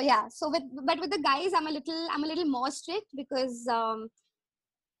 So yeah, but with the guys, I'm a little more strict, because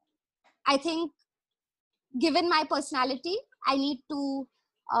I think, given my personality, I need to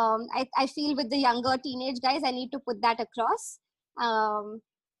I feel with the younger teenage guys, I need to put that across,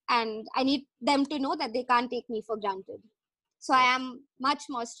 and I need them to know that they can't take me for granted. So I am much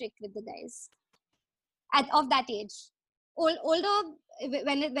more strict with the guys of that age. Older,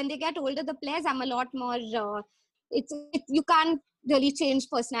 when they get older, the players, I'm a lot more. You can't really change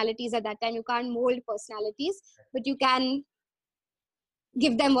personalities at that time. You can't mold personalities, but you can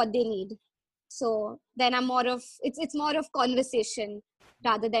give them what they need. So then I'm more of it's more of conversation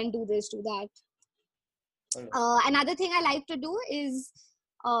rather than do this, do that. Another thing I like to do is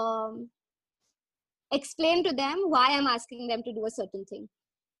explain to them why I'm asking them to do a certain thing.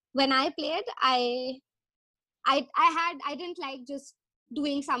 When I played, I didn't like just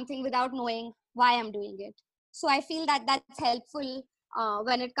doing something without knowing why I'm doing it. So I feel that that's helpful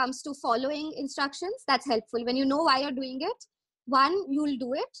when it comes to following instructions. That's helpful when you know why you're doing it. One, you'll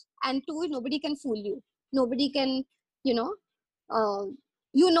do it, and two, nobody can fool you. Nobody can,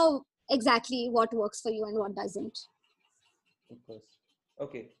 exactly what works for you and what doesn't. Of course.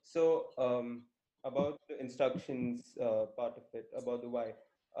 Okay. So about the instructions part of it, about the why.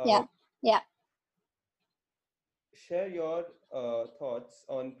 Yeah. Share your thoughts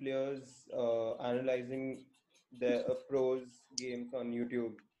on players analyzing their pros games on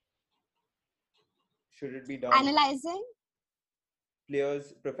YouTube. Should it be done? Analyzing?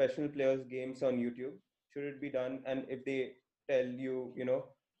 professional players games on YouTube? Should it be done? And if they tell you,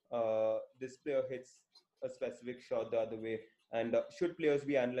 this player hits a specific shot the other way, and should players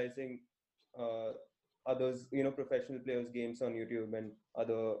be analyzing uh, others, professional players games on YouTube and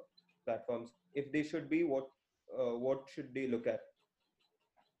other platforms? If they should be, what should they look at?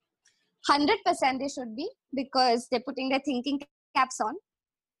 100% they should be, because they're putting their thinking caps on.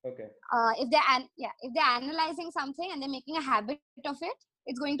 Okay. If they're analyzing something and they're making a habit of it,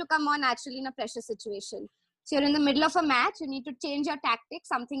 it's going to come more naturally in a pressure situation. So you're in the middle of a match, you need to change your tactics,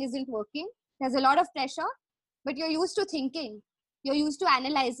 something isn't working, there's a lot of pressure, but you're used to thinking, you're used to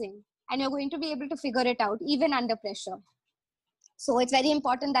analyzing, and you're going to be able to figure it out even under pressure. So it's very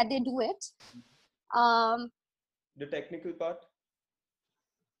important that they do it. The technical part?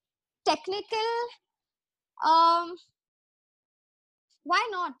 Technical, why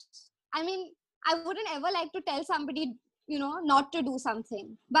not? I mean, I wouldn't ever like to tell somebody, not to do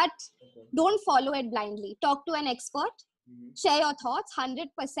something, but don't follow it blindly. Talk to an expert, share your thoughts, 100%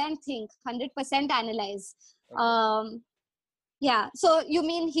 think, 100% analyze. Yeah. So you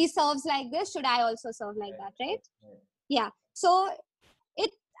mean he serves like this? Should I also serve like that, right? Yeah. So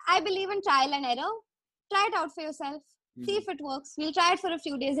I believe in trial and error. Try it out for yourself. See if it works. We'll try it for a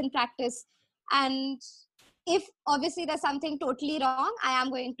few days in practice. And if obviously there's something totally wrong, I am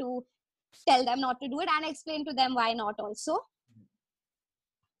going to tell them not to do it and explain to them why not also.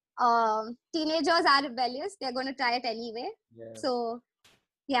 Teenagers are rebellious. They're going to try it anyway. Yeah. So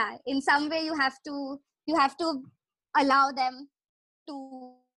yeah, in some way you have to allow them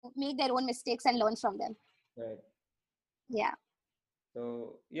to make their own mistakes and learn from them. Right. Yeah.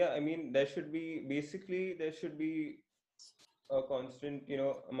 So yeah, I mean, there should be a constant,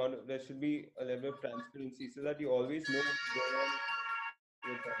 there should be a level of transparency so that you always know what's going on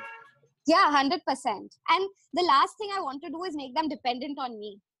with them. Yeah, 100%. And the last thing I want to do is make them dependent on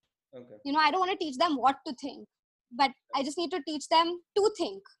me. Okay. I don't want to teach them what to think, but I just need to teach them to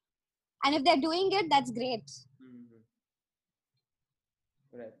think. And if they're doing it, that's great.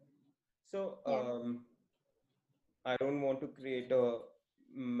 Right. So, I don't want to create a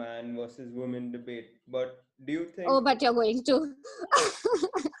man versus woman debate, but do you think... Oh, but you're going to.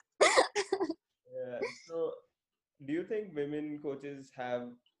 Yeah. So, do you think women coaches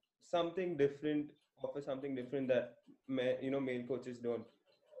have something different, offer something different that male coaches don't?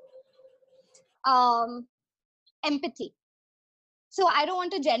 Empathy. So I don't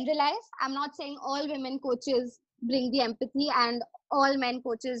want to generalize. I'm not saying all women coaches bring the empathy and all men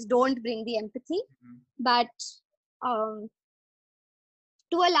coaches don't bring the empathy, but to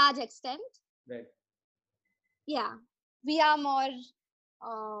a large extent, right? Yeah, we are more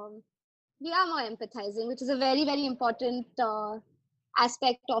empathizing, which is a very, very important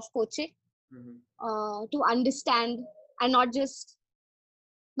aspect of coaching. To understand and not just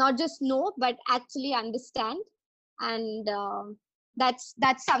know, but actually understand, and that's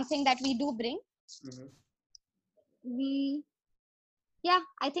something that we do bring.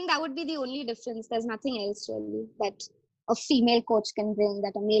 I think that would be the only difference. There's nothing else really that a female coach can bring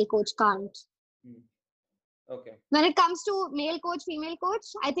that a male coach can't. Okay. When it comes to male coach, female coach,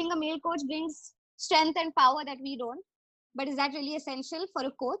 I think a male coach brings strength and power that we don't. But is that really essential for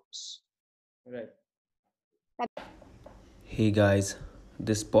a coach? Right. Hey guys,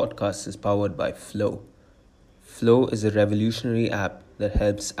 this podcast is powered by Flow. Flow is a revolutionary app that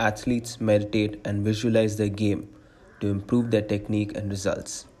helps athletes meditate and visualize their game to improve their technique and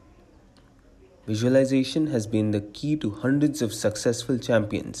results. Visualization has been the key to hundreds of successful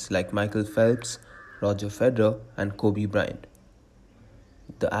champions like Michael Phelps, Roger Federer, and Kobe Bryant.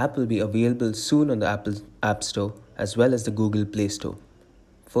 The app will be available soon on the Apple App Store as well as the Google Play Store.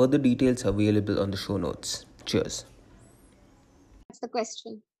 Further details are available on the show notes. Cheers. That's the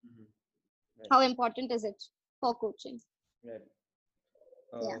question. Right. How important is it for coaching? Right.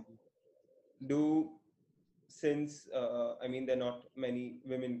 Since there are not many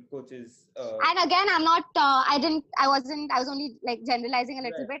women coaches. And again, I'm not. I was only like generalizing a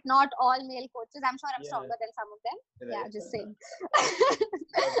little bit. Not all male coaches. I'm sure I'm stronger than some of them. Right. Yeah, just saying.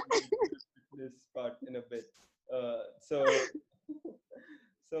 This part in a bit.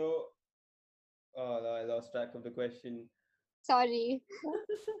 I lost track of the question. Sorry. Well,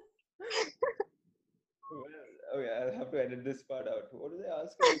 okay, I'll have to edit this part out. What was I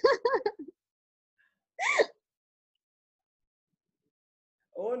asking?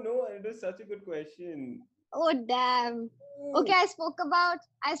 Oh no, it was such a good question. Oh damn. Okay, I spoke about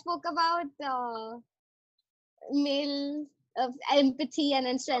male empathy and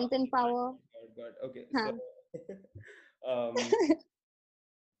then strength and power. God. Okay. So,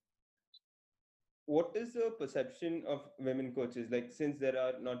 what is the perception of women coaches? Like, since there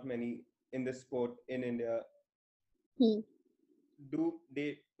are not many in the sport in India, Hmm. do they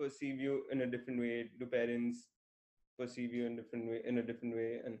perceive you in a different way? Do parents perceive you in different way in a different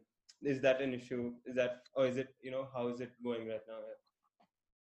way? And is that an issue? Is that, or is it, how is it going right now?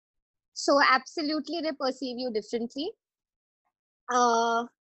 So absolutely, they perceive you differently. Uh,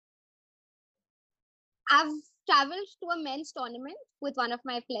 I've traveled to a men's tournament with one of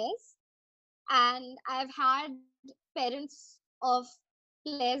my players, and I've had parents of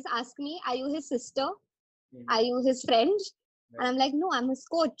players ask me, "Are you his sister? Mm-hmm. Are you his friend?" And Right. I'm like, "No, I'm his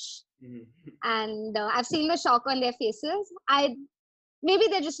coach." Mm-hmm. And I've seen the shock on their faces. Maybe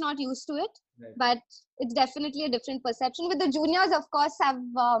they're just not used to it, Right. but it's definitely a different perception. With the juniors, of course, I've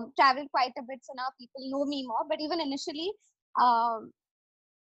traveled quite a bit, so now people know me more. But even initially, um,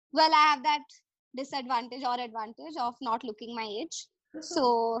 well, I have that disadvantage or advantage of not looking my age. So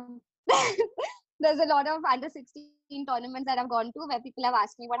there's a lot of under 16 tournaments that I've gone to where people have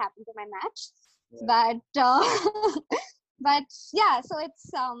asked me what happened to my match. Right. But but yeah, so it's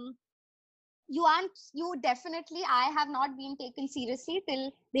you definitely, I have not been taken seriously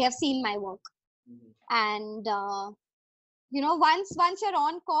till they have seen my work. Mm-hmm. And once you're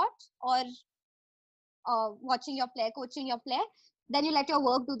on court or watching your play, coaching your play, then you let your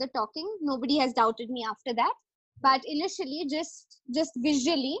work do the talking. Nobody has doubted me after that. But initially, just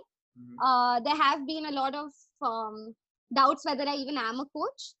visually, Mm-hmm. there have been a lot of doubts whether I even am a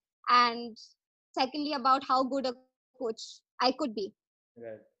coach, and secondly about how good a coach I could be.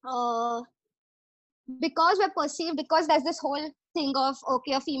 Right. Because we're perceived, because there's this whole thing of,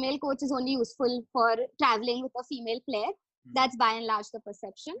 okay, a female coach is only useful for traveling with a female player. Mm-hmm. That's by and large the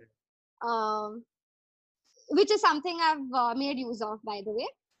perception, um, which is something I've made use of, by the way.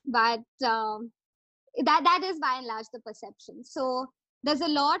 But that is by and large the perception. So there's a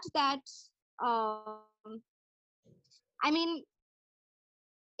lot that, um, I mean,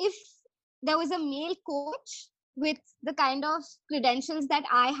 if there was a male coach with the kind of credentials that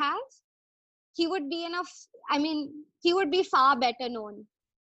I have, he would be he would be far better known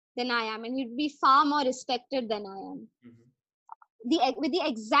than I am, and he'd be far more respected than I am. With the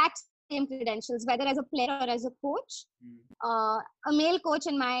exact same credentials, whether as a player or as a coach, a male coach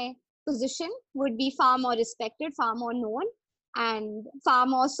in my position would be far more respected, far more known, and far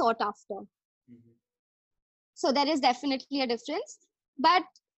more sought after. So there is definitely a difference. But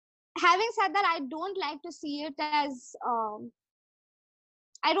having said that, I don't like to see it as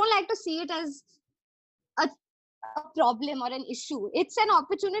a problem or an issue. It's an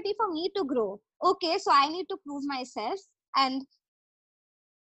opportunity for me to grow. Okay, so I need to prove myself and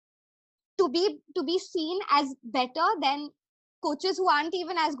to be seen as better than coaches who aren't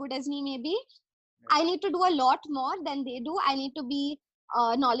even as good as me, maybe. I need to do a lot more than they do. I need to be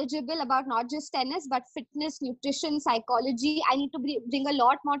knowledgeable about not just tennis, but fitness, nutrition, psychology. I need to bring a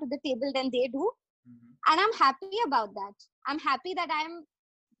lot more to the table than they do. And I'm happy about that. I'm happy that I'm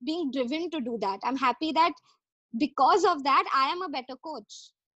being driven to do that. I'm happy that because of that, I am a better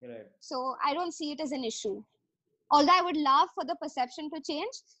coach. Right. So I don't see it as an issue. Although I would love for the perception to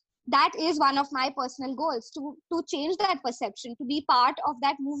change, that is one of my personal goals, to change that perception, to be part of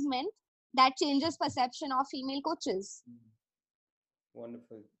that movement that changes perception of female coaches.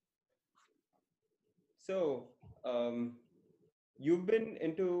 Wonderful. So, you've been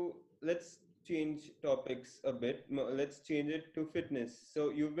into, let's change topics a bit. Let's change it to fitness. So,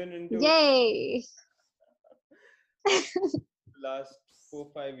 you've been into Yay! last 4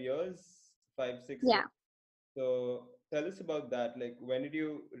 5 years, 5 6 Yeah. years. So, tell us about that. Like, when did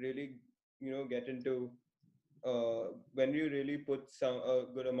you really, get into? When you really put a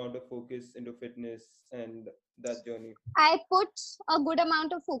good amount of focus into fitness and that journey? I put a good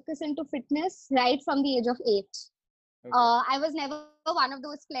amount of focus into fitness right from the age of 8. Okay. I was never one of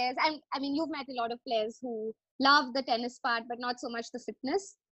those players. You've met a lot of players who love the tennis part, but not so much the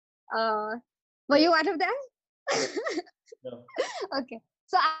fitness. Were you one of them? No. Okay.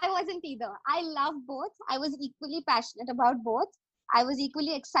 So I wasn't either. I love both. I was equally passionate about both. I was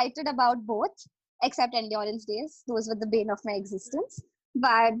equally excited about both, except endurance days. Those were the bane of my existence.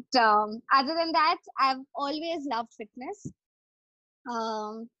 But other than that, I've always loved fitness.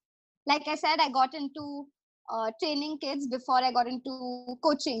 Like I said, I got into training kids before I got into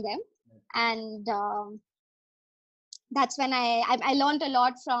coaching them. And that's when I learned a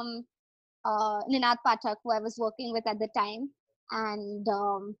lot from Ninad Pathak, who I was working with at the time. And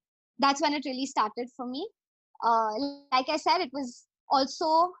that's when it really started for me. Like I said, it was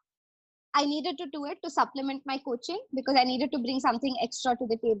also, I needed to do it to supplement my coaching because I needed to bring something extra to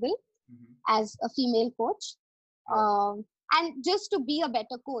the table as a female coach. Right. And just to be a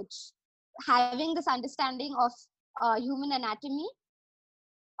better coach. having this understanding of human anatomy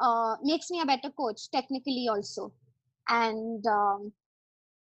makes me a better coach technically also. And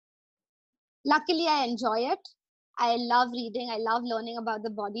luckily I enjoy it. I love reading. I love learning about the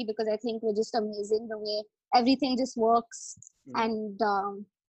body because I think we're just amazing the way everything just works. And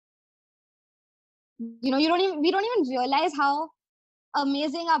we don't even realize how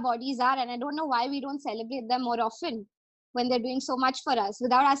amazing our bodies are, and I don't know why we don't celebrate them more often when they're doing so much for us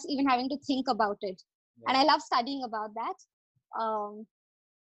without us even having to think about it. And I love studying about that.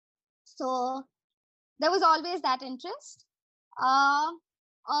 So there was always that interest. A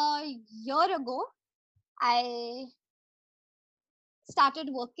year ago, I started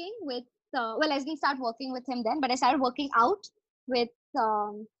working with, I didn't start working with him then, but I started working out with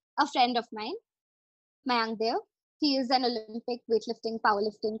a friend of mine, Mayank Dev. He is an Olympic weightlifting,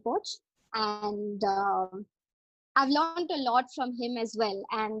 powerlifting coach. And I've learned a lot from him as well.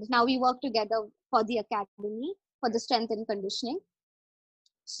 And now we work together for the academy, for the strength and conditioning.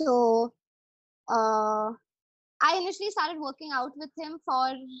 So I initially started working out with him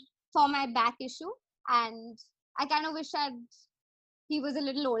for my back issue. And I kind of wish he was a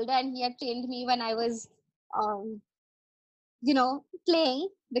little older and he had trained me when I was, playing,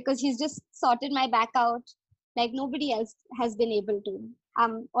 because he's just sorted my back out like nobody else has been able to.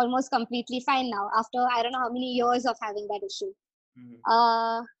 I'm almost completely fine now after I don't know how many years of having that issue.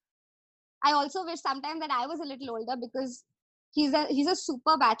 I also wish sometimes that I was a little older, because he's a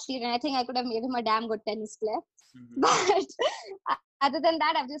superb athlete and I think I could have made him a damn good tennis player. But other than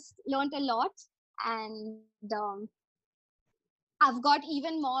that, I've just learned a lot, and I've got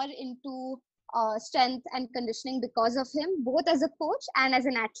even more into strength and conditioning because of him, both as a coach and as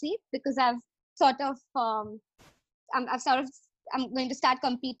an athlete, because I'm going to start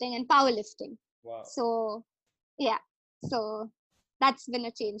competing in powerlifting. Wow. So yeah, so that's been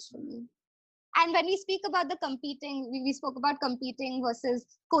a change for me. And when we speak about the competing, we spoke about competing versus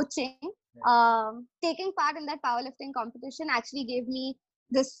coaching. Taking part in that powerlifting competition actually gave me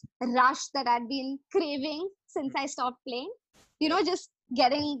this rush that I'd been craving since I stopped playing. Just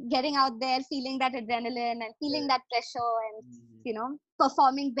getting out there, feeling that adrenaline and feeling that pressure, and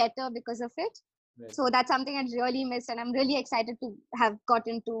performing better because of it. Right. So that's something I really miss, and I'm really excited to have got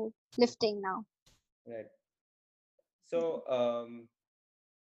into lifting now. Right. So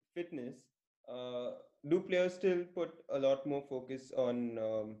fitness. Do players still put a lot more focus on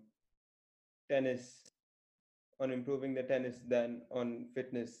tennis, on improving the tennis, than on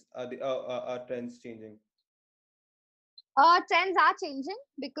fitness? Are trends changing? Trends are changing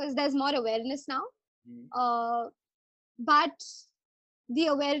because there's more awareness now. But the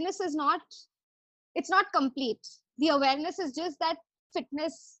awareness it's not complete. The awareness is just that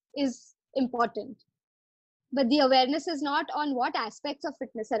fitness is important. But the awareness is not on what aspects of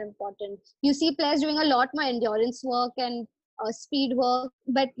fitness are important. You see players doing a lot more endurance work and speed work,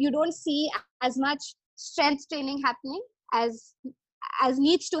 but you don't see as much strength training happening as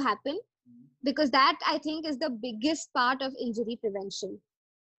needs to happen, because that, I think, is the biggest part of injury prevention.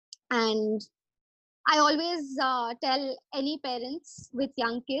 And I always tell any parents with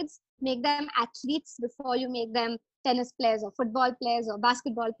young kids, make them athletes before you make them tennis players or football players or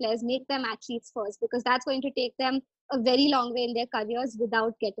basketball players. Make them athletes first, because that's going to take them a very long way in their careers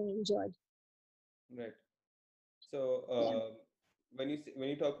without getting injured. Right. So when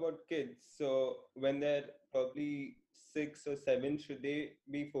you talk about kids, so when they're probably 6 or 7, should they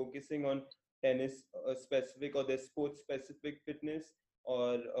be focusing on tennis specific or their sports specific fitness,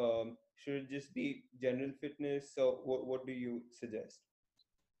 or should it just be general fitness? So what do you suggest?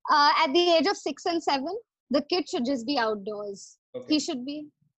 At the age of 6 and 7, the kid should just be outdoors. Okay. He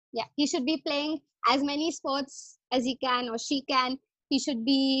should be playing as many sports as he can or she can. He should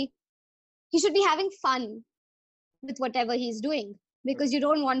be having fun with whatever he's doing, because you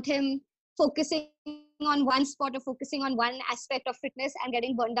don't want him focusing on one sport or focusing on one aspect of fitness and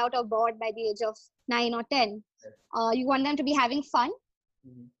getting burned out or bored by the age of 9 or 10. You want them to be having fun.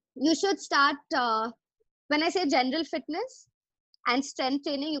 You should start, when I say general fitness and strength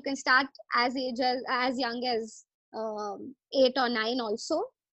training, you can start as young as 8 or 9 also.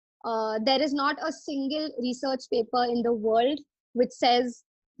 There is not a single research paper in the world which says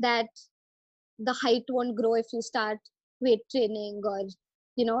that the height won't grow if you start weight training, or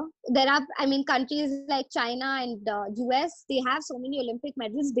there are, countries like China and US, they have so many Olympic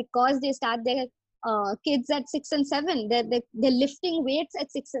medals because they start their kids at 6 and 7. They're lifting weights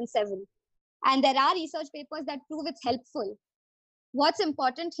at 6 and 7, and there are research papers that prove it's helpful. What's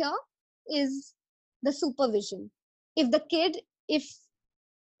important here is the supervision. If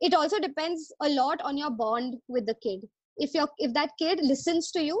it also depends a lot on your bond with the kid. If that kid listens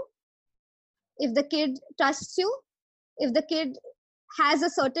to you, if the kid trusts you, if the kid has a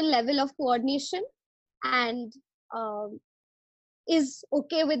certain level of coordination and is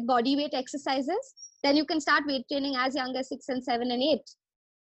okay with body weight exercises, then you can start weight training as young as 6 and 7 and 8.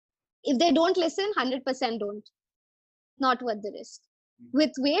 If they don't listen, 100% don't. Not worth the risk.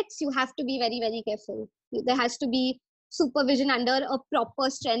 With weights, you have to be very, very careful. There has to be supervision under a proper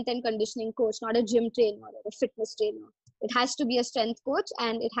strength and conditioning coach, not a gym trainer or a fitness trainer. It has to be a strength coach,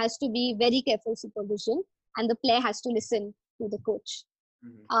 and it has to be very careful supervision, and the player has to listen to the coach.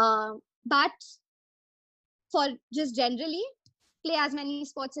 But for just generally, play as many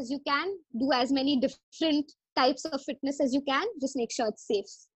sports as you can, do as many different types of fitness as you can, just make sure it's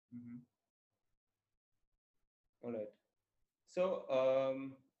safe. All right. So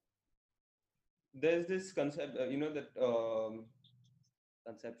there's this concept, that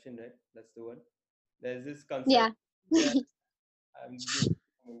conception, right? That's the word. There's this concept. Yeah. I'm doing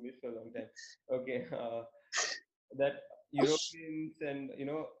English for a long time. Okay. That Europeans and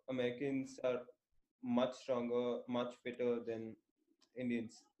Americans are much stronger, much fitter than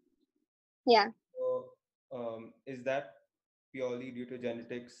Indians. Yeah. So, is that purely due to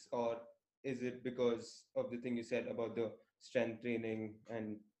genetics, or is it because of the thing you said about the strength training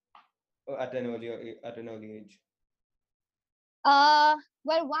and at an early age? Well,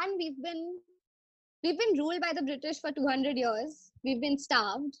 one, we've been ruled by the British for 200 years. We've been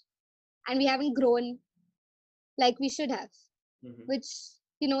starved, and we haven't grown like we should have. Which,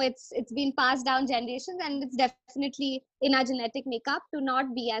 it's been passed down generations, and it's definitely in our genetic makeup to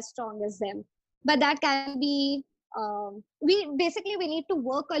not be as strong as them. But that can be we need to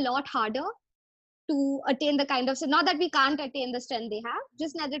work a lot harder to attain the kind of, so not that we can't attain the strength they have,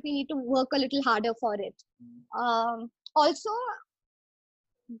 just that we need to work a little harder for it. Also,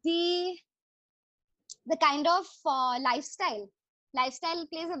 the kind of lifestyle plays a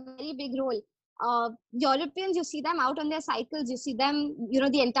very big role. Europeans, you see them out on their cycles, you see them,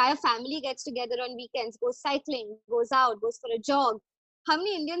 the entire family gets together on weekends, goes cycling, goes out, goes for a jog. How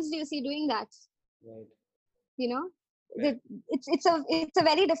many Indians do you see doing that? Right. Right. It's a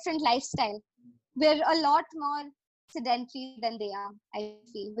very different lifestyle. We're a lot more sedentary than they are, I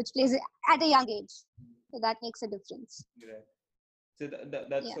feel, which plays at a young age. So that makes a difference. Right. So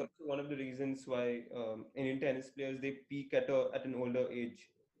that's also one of the reasons why Indian tennis players, they peak at an older age.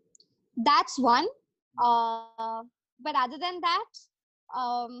 That's one. But other than that,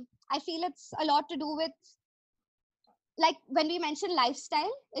 I feel it's a lot to do with, like when we mention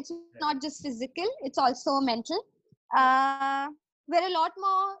lifestyle, it's not just physical, it's also mental. We're a lot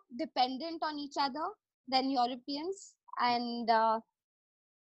more dependent on each other than Europeans. And, I've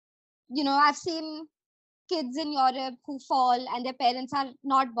seen kids in Europe who fall and their parents are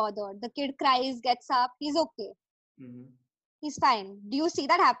not bothered. The kid cries, gets up, he's okay. He's fine. Do you see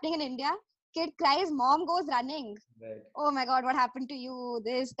that happening in India? Kid cries, mom goes running. Right. Oh my God, what happened to you?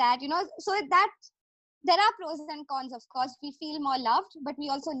 This, that, so that there are pros and cons, of course. We feel more loved, but we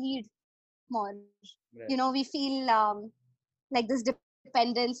also need more. Right. We feel like this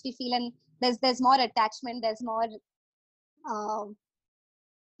dependence. We feel, and there's more attachment. There's more.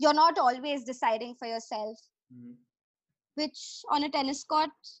 You're not always deciding for yourself. Which on a tennis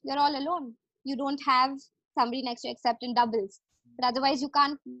court, you're all alone. You don't have somebody next to you except in doubles. But otherwise, you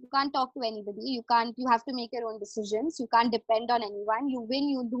can't talk to anybody. You have to make your own decisions. You can't depend on anyone. You win,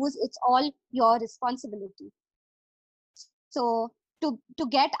 you lose. It's all your responsibility. So to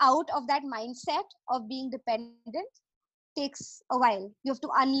get out of that mindset of being dependent takes a while. You have to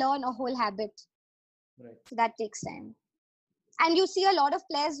unlearn a whole habit. Right. So that takes time. And you see a lot of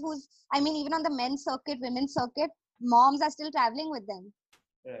players even on the men's circuit, women's circuit, moms are still traveling with them.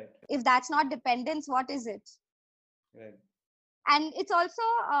 Right. If that's not dependence, what is it? Right. And it's also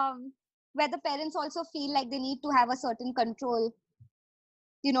where the parents also feel like they need to have a certain control,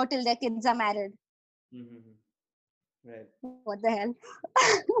 till their kids are married. Right. What the hell?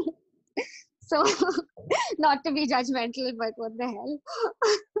 So, not to be judgmental, but what the hell?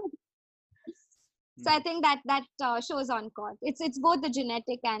 So I think that shows on court. It's both the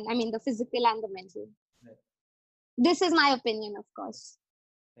genetic and the physical and the mental. Right. This is my opinion, of course.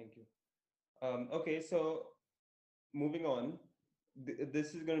 Thank you. Okay, so moving on.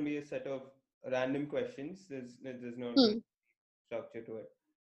 This is going to be a set of random questions. There's no structure to it.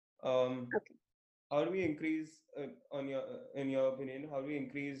 Okay. How do we increase, in your opinion, how do we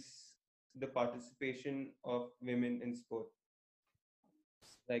increase the participation of women in sport?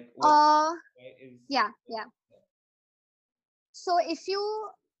 Like yeah. So if you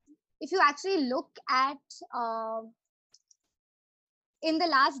actually look at in the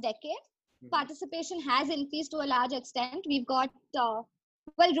last decade, participation has increased to a large extent. We've got role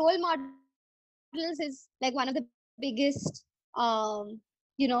models is like one of the biggest,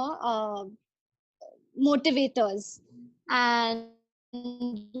 you know, motivators. And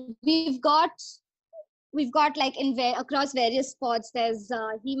we've got like across various sports. There's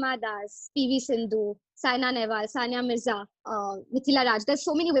Hima Das, PV Sindhu, Saina Nehwal, Sania Mirza, Mithila Raj. There's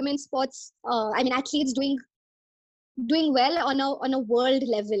so many women sports. I mean, athletes doing well on a world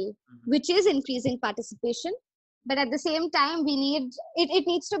level, which is increasing participation. But at the same time, we need it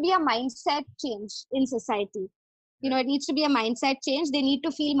needs to be a mindset change in society. It needs to be a mindset change. They need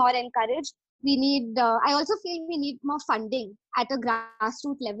to feel more encouraged. We need I also feel we need more funding at a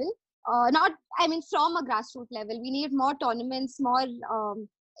grassroots level. Not I mean From a grassroots level, we need more tournaments, more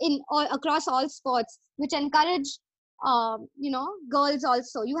in all across all sports, which encourage girls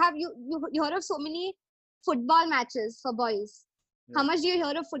also. You heard of so many football matches for boys. How much do you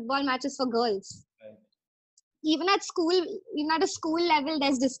hear of football matches for girls? Right. Even at a school level,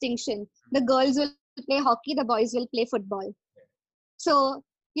 there's distinction. The girls will play hockey, the boys will play football. So,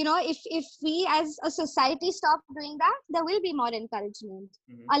 if we as a society stop doing that, there will be more encouragement.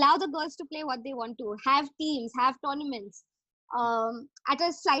 Allow the girls to play what they want to, have teams, have tournaments. At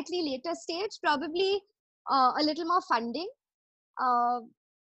a slightly later stage, probably a little more funding.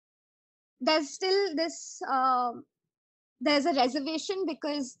 There's still there's a reservation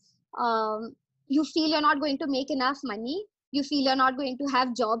because you feel you're not going to make enough money. You feel you're not going to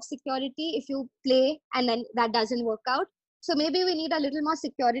have job security if you play and then that doesn't work out. So maybe we need a little more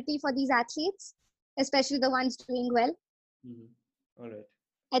security for these athletes, especially the ones doing well. All right.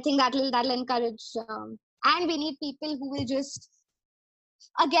 I think that'll encourage, and we need people who will just,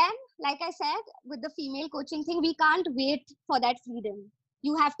 again, like I said, with the female coaching thing, we can't wait for that freedom.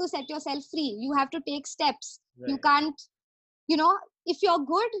 You have to set yourself free. You have to take steps. Right. You can't, if you're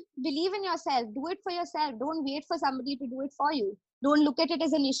good, believe in yourself. Do it for yourself. Don't wait for somebody to do it for you. Don't look at it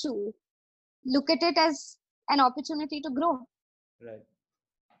as an issue. Look at it as an opportunity to grow. Right.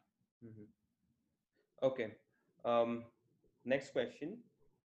 Okay. Next question.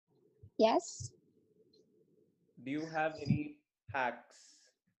 Yes. Do you have any hacks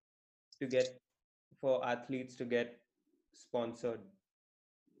for athletes to get sponsored?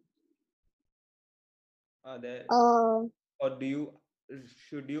 Are there, or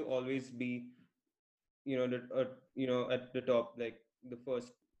should you always be, at the top, like the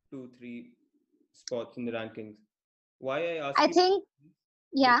first 2-3 spots in the rankings? Why I ask? I think,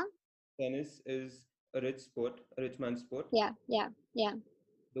 yeah. Tennis is a rich man's sport. Yeah.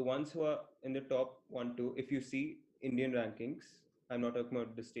 The ones who are in the top 1-2, if you see Indian rankings, I'm not talking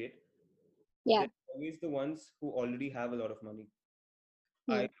about the state. Yeah. They're always the ones who already have a lot of money.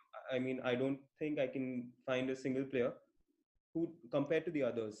 I mean, I don't think I can find a single player who, compared to the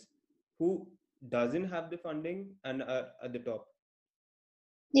others, who doesn't have the funding and are at the top.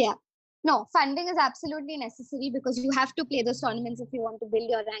 Yeah. No, funding is absolutely necessary because you have to play those tournaments if you want to build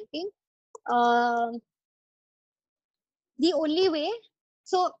your ranking. The only way,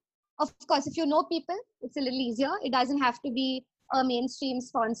 so of course, if you know people, it's a little easier. It doesn't have to be a mainstream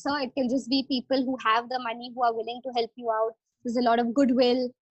sponsor. It can just be people who have the money, who are willing to help you out. There's a lot of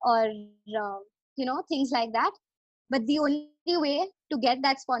goodwill or, things like that. But the only way to get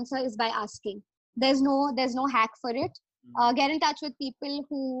that sponsor is by asking. There's no hack for it. Get in touch with people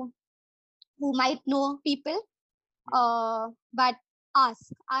who might know people, but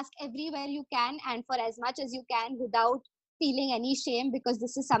ask everywhere you can and for as much as you can without feeling any shame, because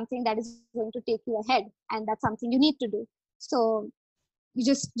this is something that is going to take you ahead and that's something you need to do. So you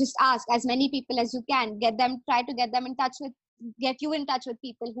just ask as many people as you can. Try to get you in touch with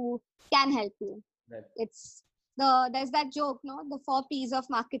people who can help you. Right. There's that joke, no, the 4 P's of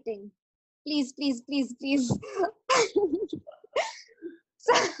marketing. Please.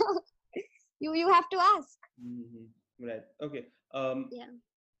 So you have to ask. Right. Okay. Yeah.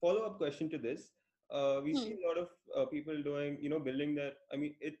 Follow-up question to this. We see a lot of people doing, building their, I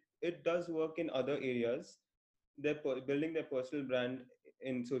mean, it does work in other areas. They're building their personal brand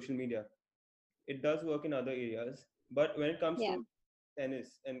in social media. It does work in other areas. But when it comes to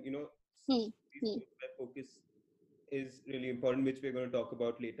tennis and, where focus is really important, which we're going to talk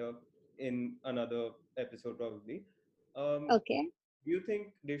about later in another episode probably. Okay. Do you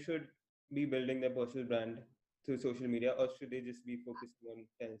think they should be building their personal brand through social media, or should they just be focusing on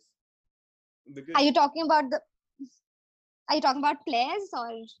tennis? Because Are you talking about players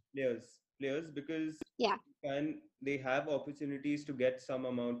or players? Because yeah, they have opportunities to get some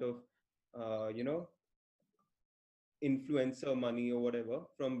amount of influencer money or whatever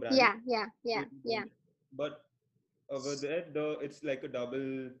from brands. yeah. But over there, it's like a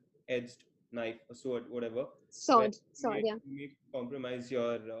double-edged knife, a sword, whatever. Sword, You yeah. may compromise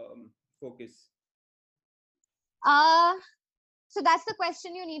your focus. Uh, so that's the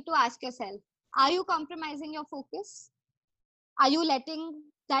question you need to ask yourself. Are you compromising your focus? Are you letting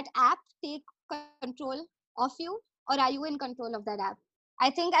that app take control of you, or are you in control of that app? I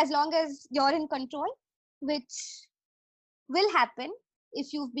think as long as you're in control, which will happen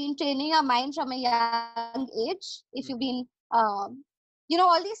if you've been training your mind from a young age, if you've been,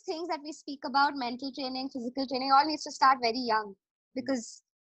 all these things that we speak about, mental training, physical training, all needs to start very young, because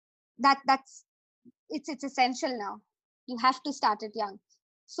that's it's essential now. You have to start it young.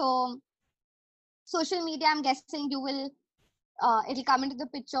 So social media, I'm guessing you will it'll come into the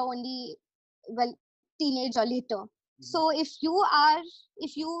picture only, well, teenage or later. So if your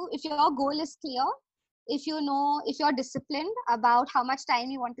goal is clear, if you're disciplined about how much time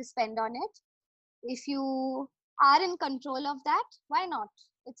you want to spend on it, if you are in control of that, why not?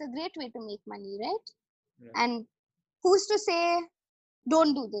 It's a great way to make money, right? And who's to say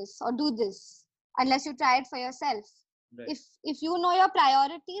don't do this or do this unless you try it for yourself? Right. If you know your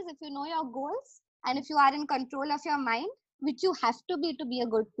priorities, if you know your goals, and if you are in control of your mind, which you have to be a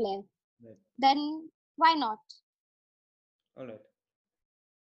good player, Right. then why not? All right.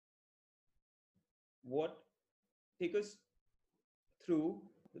 What take us through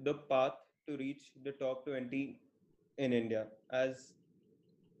the path to reach the top 20 in India as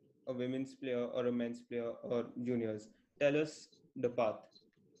a women's player or a men's player or juniors? Tell us the path.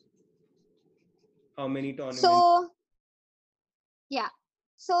 How many tournaments? So yeah,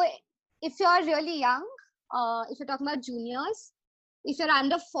 so if you're really young, if you're talking about juniors, if you're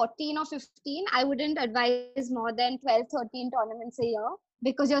under 14 or 15, I wouldn't advise more than 12, 13 tournaments a year,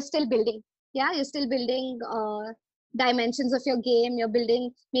 because you're still building. Yeah, you're still building dimensions of your game. You're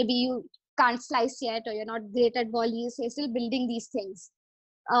building, maybe you can't slice yet, or you're not great at volleys. So you're still building these things.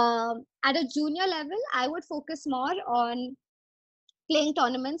 At a junior level, I would focus more on playing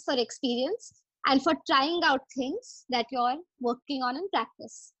tournaments for experience and for trying out things that you're working on in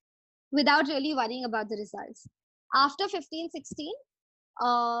practice without really worrying about the results. After 15, 16,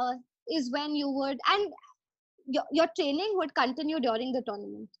 uh, is when you would, and your training would continue during the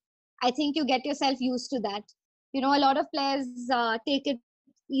tournament. I think you get yourself used to that. A lot of players take it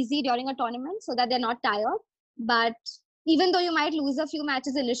easy during a tournament so that they're not tired. But even though you might lose a few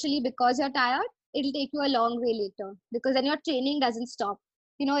matches initially because you're tired, it'll take you a long way later, because then your training doesn't stop.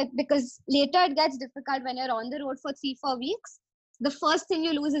 Because later it gets difficult when you're on the road for 3, 4 weeks. The first thing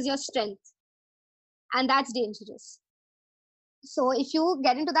you lose is your strength, and that's dangerous. So if you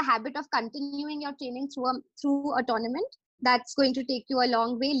get into the habit of continuing your training through a tournament, that's going to take you a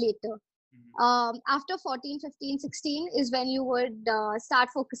long way later. After 14, 15, 16 is when you would start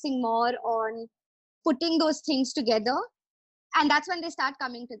focusing more on putting those things together, and that's when they start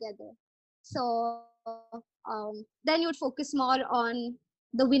coming together. So then you'd focus more on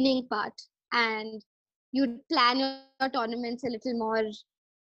the winning part, and you'd plan your tournaments a little more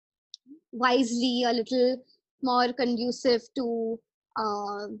wisely, a little more conducive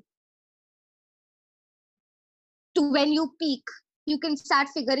uh, to when you peak. You can start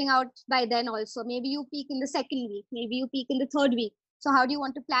figuring out by then also. Maybe you peak in the second week, maybe you peak in the third week. So how do you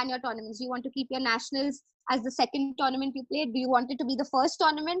want to plan your tournaments? Do you want to keep your nationals as the second tournament you played? Do you want it to be the first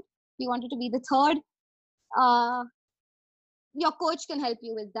tournament? Do you want it to be the third? uh, your coach can help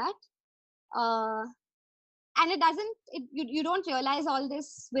you with that. And you don't realize all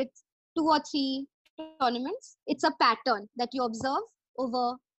this with 2 or 3 tournaments. It's a pattern that you observe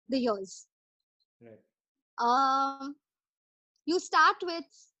over the years. Right. You start with,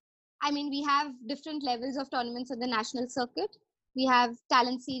 we have different levels of tournaments on the national circuit. We have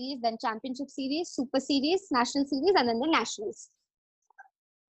talent series, then championship series, super series, national series, and then the nationals.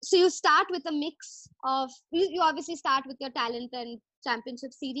 So you start with a mix of, you obviously start with your talent and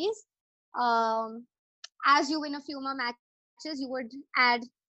championship series. As you win a few more matches, you would add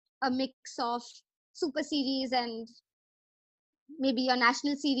a mix of super series and maybe your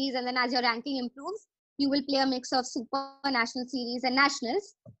national series, and then as your ranking improves, you will play a mix of super, national series, and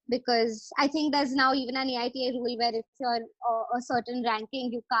nationals, because I think there's now even an AITA rule where if you're a certain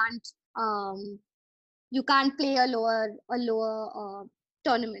ranking, you can't play a lower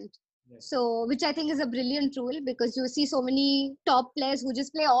tournament. Yes. So, which I think is a brilliant rule, because you see so many top players who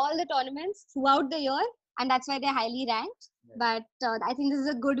just play all the tournaments throughout the year, and that's why they're highly ranked. But I think this is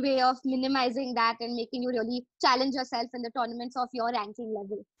a good way of minimizing that and making you really challenge yourself in the tournaments of your ranking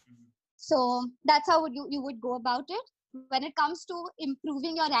level. So that's how you would go about it. When it comes to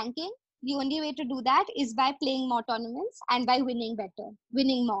improving your ranking, the only way to do that is by playing more tournaments and by winning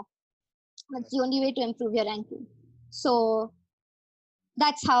more. That's the only way to improve your ranking. So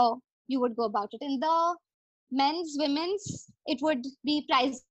that's how you would go about it. In the men's, women's, it would be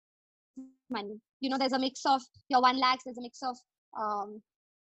prize money. there's a mix of your 1 lakhs, there's a mix of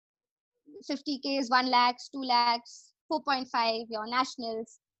 50Ks, 1 lakhs, 2 lakhs, 4.5, your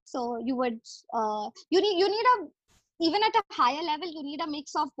nationals. So you would, you need a, even at a higher level, you need a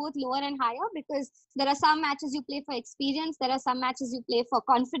mix of both lower and higher, because there are some matches you play for experience, there are some matches you play for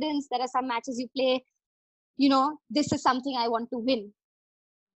confidence, there are some matches you play, this is something I want to win.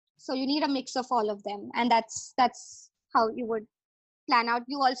 So you need a mix of all of them, and that's how you would plan out.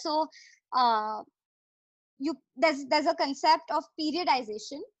 You also, there's a concept of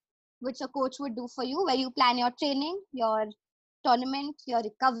periodization, which a coach would do for you, where you plan your training, your tournament, your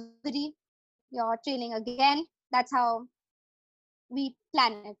recovery, your training again. That's how we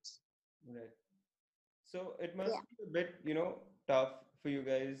plan it. Right. So it must be a bit, tough for you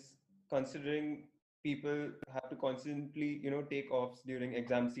guys, considering people have to constantly, take offs during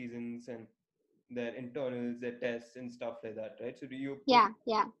exam seasons and their internals, their tests and stuff like that, right? So do you put Yeah.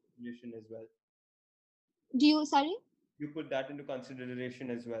 consideration as well? Sorry? You put that into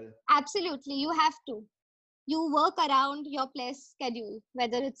consideration as well. Absolutely, you have to. You work around your player's schedule,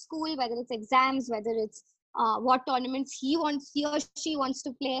 whether it's school, whether it's exams, whether it's what tournaments he or she wants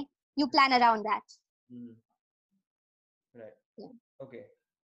to play. You plan around that. Mm. Right. Yeah. Okay.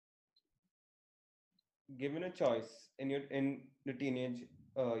 Given a choice in the teenage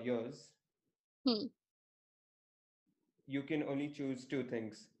years, you can only choose two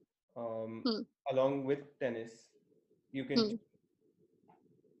things. Along with tennis, you can choose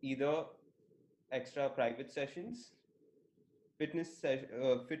either extra private sessions, fitness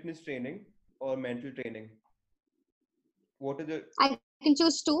training, or mental training. What are the? I can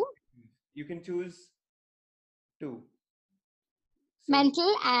choose two. You can choose two. So,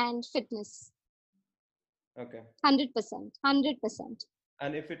 mental and fitness. Okay. 100%.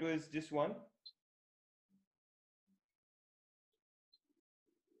 And if it was just one?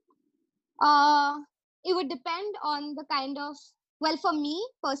 It would depend on the kind of, well, for me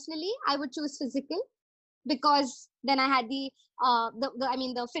personally, I would choose physical, because then I had the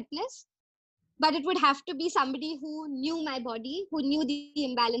fitness, but it would have to be somebody who knew my body, who knew the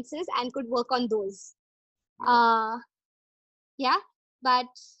imbalances and could work on those. But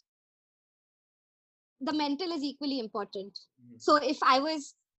the mental is equally important. So if I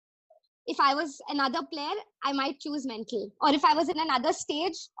was another player, I might choose mental. Or if I was in another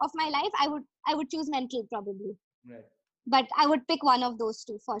stage of my life, I would choose mental probably. Right. But I would pick one of those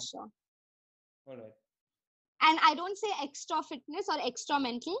two for sure. All right. And I don't say extra fitness or extra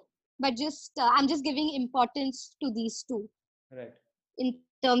mental, but just I'm just giving importance to these two. Right. In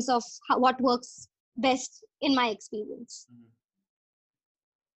terms of what works best in my experience.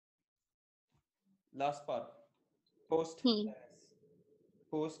 Last part. Post tennis.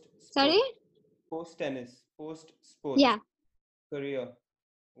 Sorry? Post tennis, post sports. Yeah. Career.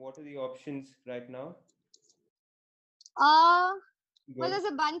 What are the options right now? Well, there's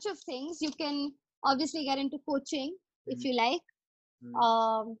a bunch of things. You can obviously get into coaching if you like,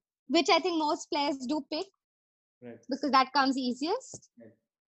 which I think most players do pick, right, because that comes easiest.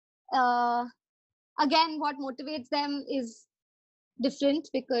 Right. Again, what motivates them is different,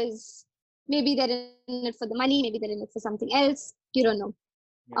 because maybe they're in it for the money, maybe they're in it for something else. You don't know.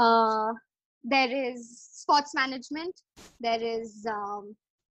 Right. There is sports management. There is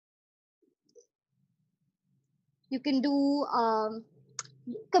you can do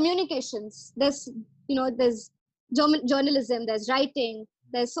communications. There's journalism. There's writing.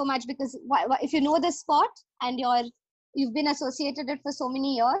 There's so much, because if you know the sport and you've been associated it for so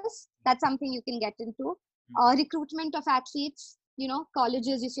many years, that's something you can get into. Recruitment of athletes.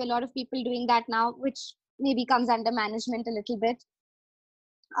 Colleges, you see a lot of people doing that now, which maybe comes under management a little bit.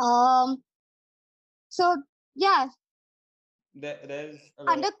 So yeah, there's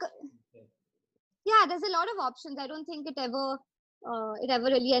there's a lot of options. I don't think it ever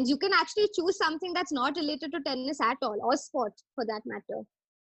really ends. You can actually choose something that's not related to tennis at all, or sport for that matter.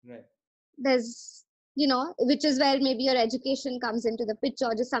 Right. There's which is where maybe your education comes into the picture,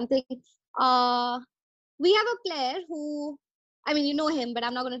 or just something. We have a player who, I mean, you know him, but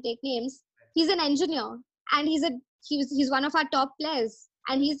I'm not going to take names. He's an engineer, and he's one of our top players,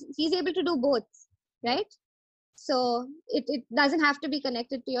 and he's able to do both, right? So it doesn't have to be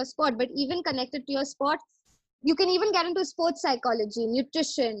connected to your sport, but even connected to your sport, you can even get into sports psychology,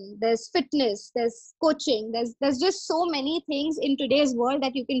 nutrition, there's fitness, there's coaching, there's just so many things in today's world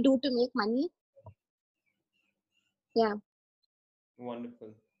that you can do to make money. Yeah.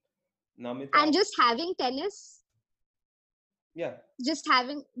 Wonderful. Namita. And just having tennis. Yeah. Just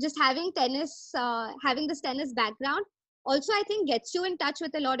having tennis, having this tennis background also, I think, gets you in touch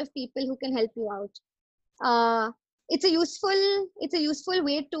with a lot of people who can help you out. It's a useful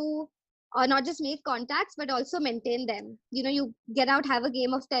way to or not just make contacts, but also maintain them. You get out, have a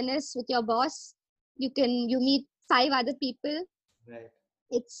game of tennis with your boss. You meet 5 other people. Right.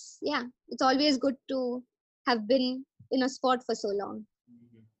 It's always good to have been in a sport for so long.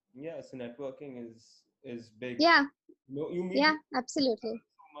 Yeah, so networking is big. Yeah. No, you meet Yeah, absolutely.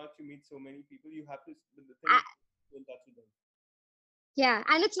 so much, you meet so many people, you have to, but the thing I, is, stay in touch with them. yeah,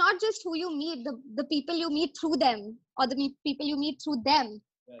 and it's not just who you meet, the people you meet through them, or the people you meet through them.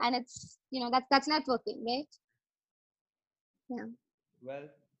 Right. And it's that's networking, right? Yeah. Well,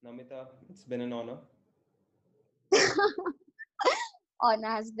 Namita, it's been an honor. Honor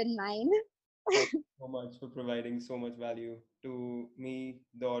has been mine. Thank you so much for providing so much value to me,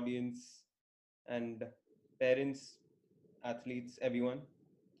 the audience, and parents, athletes, everyone.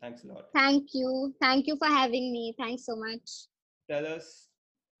 Thanks a lot. Thank you for having me. Thanks so much. Tell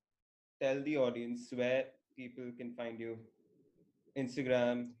the audience where people can find you.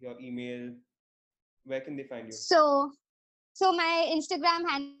 Instagram, your email, where can they find you? So my Instagram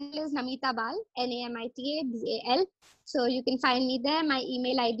handle is Namita Bal, NAMITABAL. So you can find me there. My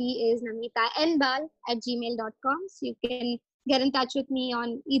email ID is namitanbal@gmail.com. So you can get in touch with me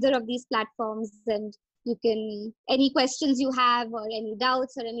on either of these platforms, and any questions you have or any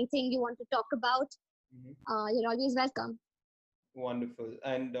doubts or anything you want to talk about, you're always welcome. Wonderful.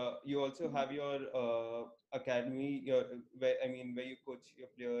 And you also have your academy, where you coach your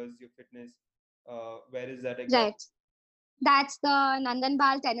players, your fitness. Where is that exactly? Right. That's the Nandan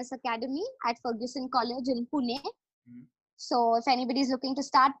Bal Tennis Academy at Ferguson College in Pune. So if anybody's looking to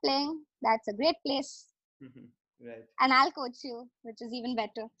start playing, that's a great place. Right. And I'll coach you, which is even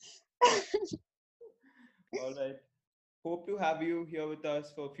better. All right. Hope to have you here with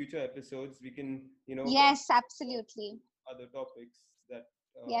us for future episodes. We can, Yes, absolutely. other topics that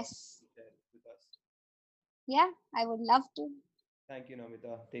yes. share with us. Yeah, I would love to. Thank you,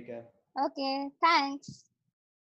 Namita. Take care. Okay, thanks.